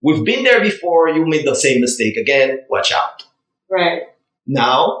 we've been there before. You made the same mistake again. Watch out. Right.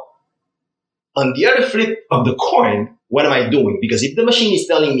 Now, on the other flip of the coin, what am I doing? Because if the machine is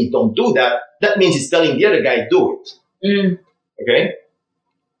telling me don't do that, that means it's telling the other guy do it. Okay?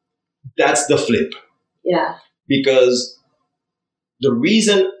 That's the flip. Yeah. Because the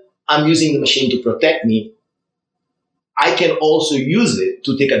reason I'm using the machine to protect me, I can also use it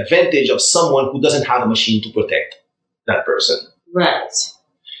to take advantage of someone who doesn't have a machine to protect that person. Right.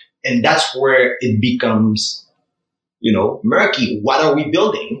 And that's where it becomes, murky. What are we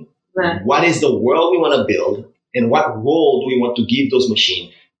building? Right. What is the world we want to build? And what role do we want to give those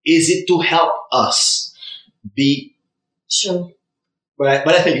machines? Is it to help us be... Sure. But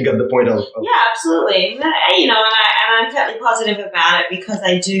I think you got the point of... Yeah, absolutely. And I'm fairly positive about it, because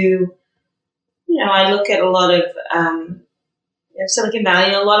I do, I look at a lot of Silicon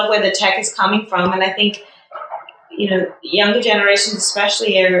Valley, a lot of where the tech is coming from. And I think, younger generations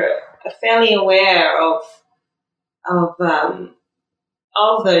especially are fairly aware of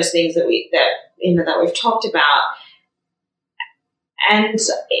those things that we've talked about. And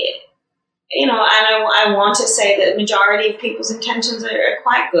I want to say that the majority of people's intentions are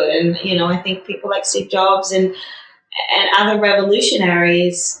quite good. And, I think people like Steve Jobs and other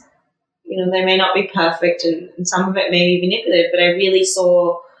revolutionaries, they may not be perfect, and some of it may be manipulative, but I really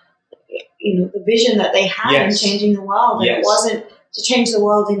saw, the vision that they had in changing the world. And it wasn't to change the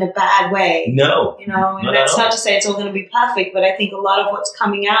world in a bad way. No. And that's not to say it's all going to be perfect, but I think a lot of what's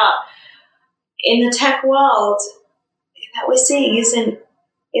coming out in the tech world that we're seeing isn't,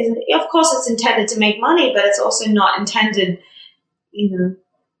 of course it's intended to make money, but it's also not intended,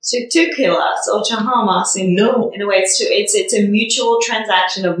 to kill us or to harm us in a way. It's a mutual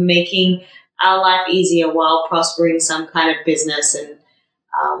transaction of making our life easier while prospering some kind of business and,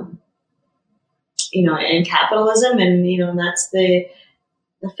 and capitalism, and that's the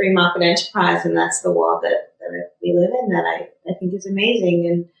free market enterprise, and that's the world that we live in, that I think is amazing.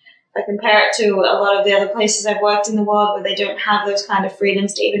 And if I compare it to a lot of the other places I've worked in the world where they don't have those kind of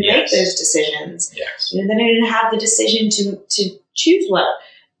freedoms to even make those decisions. Yes. They don't even have the decision to choose what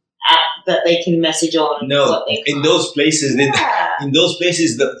app that they can message on. No, in those places,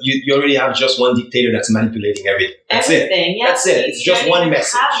 you already have just one dictator that's manipulating everything. That's it. That's it. It's just one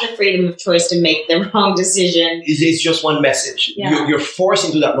message. You have the freedom of choice to make the wrong decision. It's just one message. Yeah. You're forced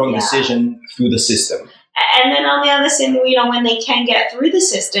into that wrong decision through the system. And then on the other side, when they can get through the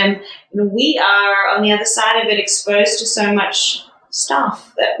system, we are on the other side of it exposed to so much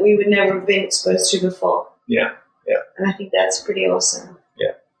stuff that we would never have been exposed to before. Yeah. And I think that's pretty awesome.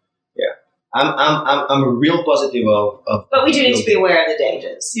 I'm real positive of. But we do need to be aware of the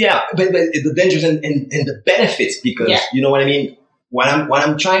dangers. Yeah, but the dangers and the benefits, because you know what I mean. What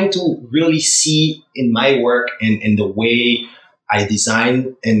I'm trying to really see in my work and the way I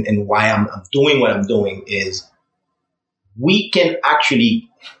design and why I'm doing what I'm doing is we can actually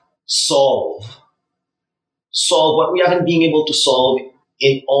solve what we haven't been able to solve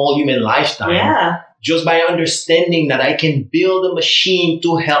in all human lifetime. Yeah. Just by understanding that I can build a machine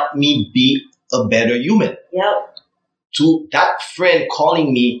to help me be a better human. Yep. To that friend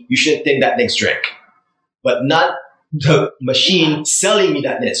calling me, you should take that next drink, but not the machine selling me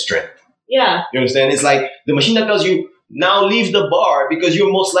that next drink. Yeah. You understand? It's like the machine that tells you, now leave the bar because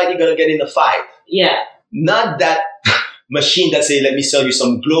you're most likely going to get in a fight. Yeah. Not that machine that say, let me sell you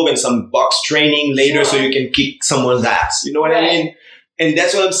some glove and some box training later so you can kick someone's ass. You know what I mean? And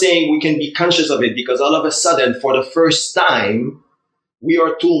that's what I'm saying. We can be conscious of it because all of a sudden, for the first time, we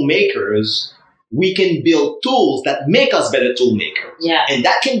are tool makers. We can build tools that make us better tool makers. Yeah. And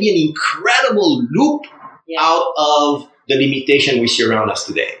that can be an incredible loop out of the limitation we see around us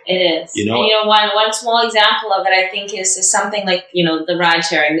today. It is. You know, and, one small example of it, I think, is something like, the ride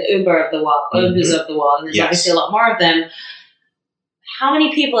sharing, the Uber of the world, Ubers of the world. And there's obviously a lot more of them. How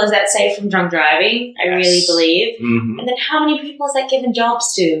many people is that saved from drunk driving? I really believe. Mm-hmm. And then how many people is that given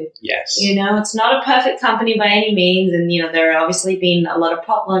jobs to? Yes. It's not a perfect company by any means. And, there have obviously been a lot of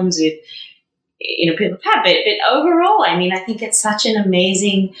problems with, people have it. But overall, I mean, I think it's such an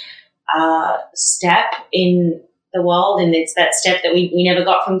amazing step in the world. And it's that step that we never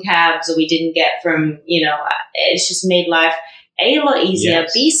got from cabs or we didn't get from, it's just made life a lot easier,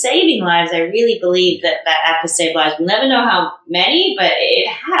 be saving lives. I really believe that app has saved lives. We'll never know how many, but it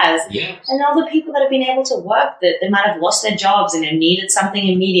has. Yes. And all the people that have been able to work, that they might have lost their jobs and have needed something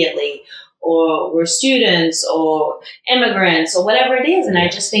immediately, or were students or immigrants or whatever it is. And I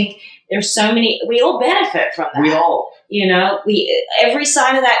just think there's so many, we all benefit from that. We all. Every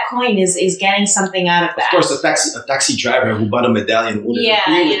side of that coin is getting something out of that. Of course, a taxi driver who bought a medallion wouldn't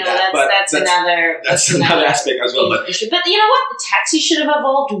agree with that. But that's another aspect as well. But you know what? The taxi should have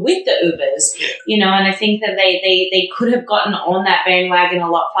evolved with the Ubers. Yeah. And I think that they could have gotten on that bandwagon a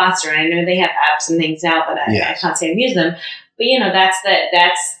lot faster. And I know they have apps and things now, but I can't say I've used them. But that's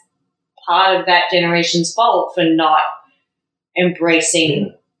part of that generation's fault for not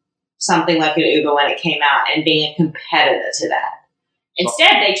embracing something like an Uber when it came out and being a competitor to that.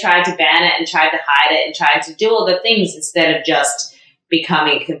 Instead, they tried to ban it and tried to hide it and tried to do all the things instead of just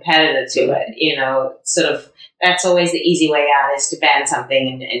becoming a competitor to it. Sort of, that's always the easy way out, is to ban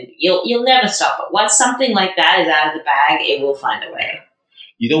something and you'll never stop it. Once something like that is out of the bag, it will find a way.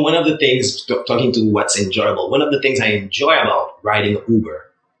 One of the things, talking to what's enjoyable, one of the things I enjoy about riding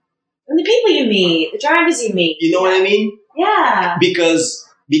Uber. And the people you meet, the drivers you meet. You know what I mean? Yeah. Because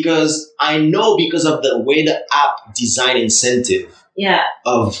I know, because of the way the app design incentive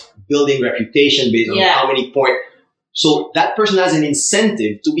of building reputation based on how many points. So that person has an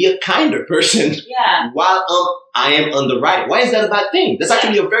incentive to be a kinder person while I am on the ride. Why is that a bad thing? That's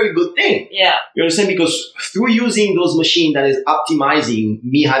actually a very good thing. Yeah. You understand? Because through using those machines that is optimizing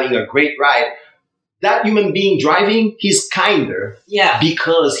me having a great ride, that human being driving, he's kinder. Yeah.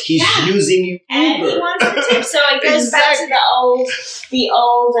 Because he's using Uber. And he wants the tip. So it goes back to the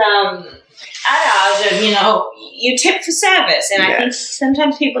old adage of, you tip for service. And I think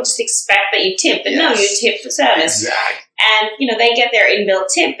sometimes people just expect that you tip, but no, you tip for service. Exactly. And, they get their inbuilt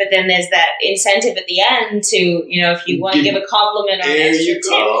tip, but then there's that incentive at the end to, if you want to give a compliment or an extra tip.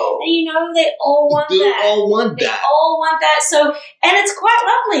 And, they all want that. They all want that. So, and it's quite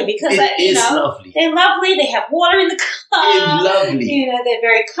lovely because, lovely. They're lovely. They have water in the car. It's lovely. They're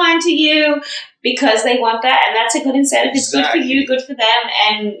very kind to you because they want that. And that's a good incentive. It's good for you, good for them.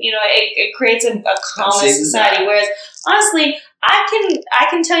 And, it creates a calmer society. Whereas, honestly, I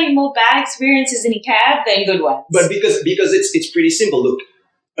can tell you more bad experiences in a cab than good ones. But because it's pretty simple. Look,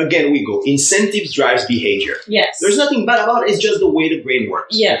 again, we go. Incentives drives behavior. Yes. There's nothing bad about it. It's just the way the brain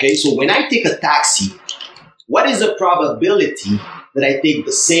works. Yeah. Okay. So when I take a taxi, what is the probability that I take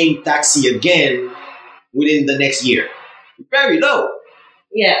the same taxi again within the next year? Very low.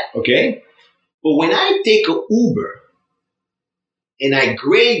 Yeah. Okay. But when I take an Uber and I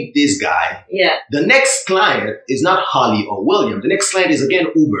grade this guy, the next client is not Holly or William. The next client is, again,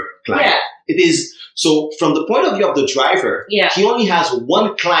 Uber client. Yeah. It is, so from the point of view of the driver, he only has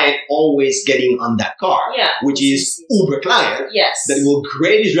one client always getting on that car, which is Uber client, that will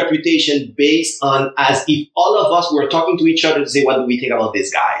grade his reputation based on as if all of us were talking to each other to say, what do we think about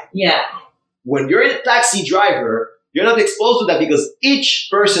this guy? Yeah. When you're a taxi driver, you're not exposed to that because each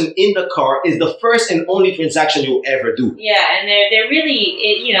person in the car is the first and only transaction you'll ever do. Yeah, and they're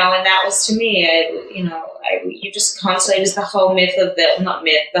really, and that was to me, you just constantly, it was the whole myth of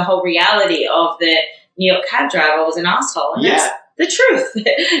the whole reality of the New York cab driver was an asshole. And that's the truth.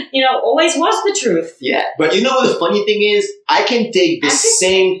 Always was the truth. Yeah, but you know what the funny thing is? I can take the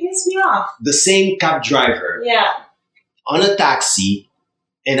same cab driver on a taxi,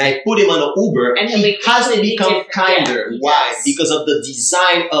 and I put him on an Uber, and he hasn't become kinder. Yeah, why? Because of the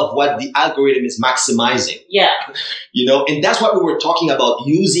design of what the algorithm is maximizing. Yeah. And that's what we were talking about,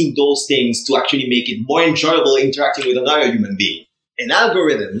 using those things to actually make it more enjoyable interacting with another human being. An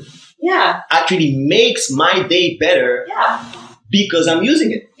algorithm actually makes my day better because I'm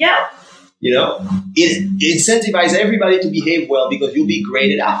using it. Yeah. It incentivizes everybody to behave well because you'll be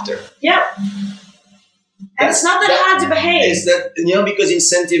graded after. Yep. And it's not that hard to behave. It's that, because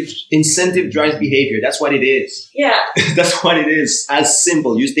incentive drives behavior. That's what it is. Yeah. That's what it is. As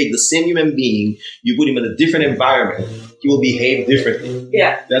simple. You take the same human being, you put him in a different environment, he will behave differently.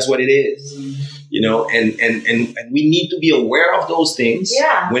 Yeah. That's what it is. And we need to be aware of those things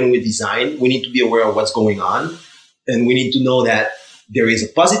when we design. We need to be aware of what's going on. And we need to know that there is a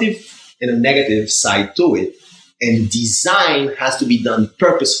positive and a negative side to it. And design has to be done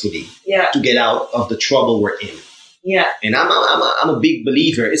purposefully to get out of the trouble we're in. Yeah. And I'm a big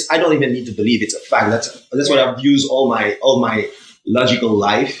believer. I don't even need to believe, it's a fact. That's what I've used all my logical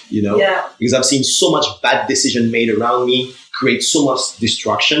life, because I've seen so much bad decision made around me, create so much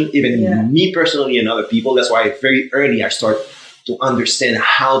destruction, even me personally and other people. That's why very early I start to understand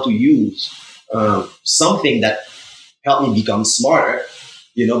how to use something that helped me become smarter,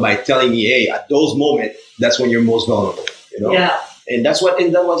 by telling me, hey, at those moments, that's when you're most vulnerable, Yeah. And that's what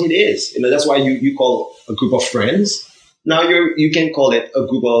it is. That's why you call a group of friends. Now you can call it a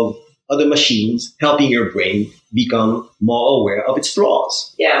group of other machines helping your brain become more aware of its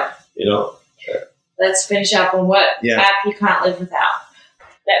flaws. Yeah. Let's finish up on what app you can't live without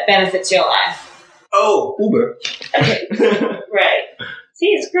that benefits your life. Oh, Uber. Okay. Right. See,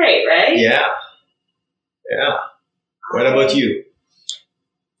 it's great, right? Yeah. Yeah. What about you?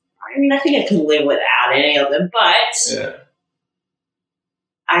 I mean, I think I could live without any of them, but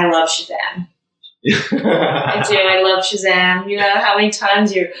I love Shazam. I do. I love Shazam. You know how many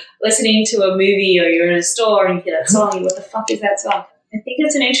times you're listening to a movie or you're in a store and you hear that song, and what the fuck is that song? I think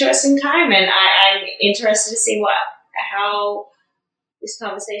it's an interesting time, and I'm interested to see how this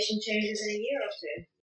conversation changes in a year or two.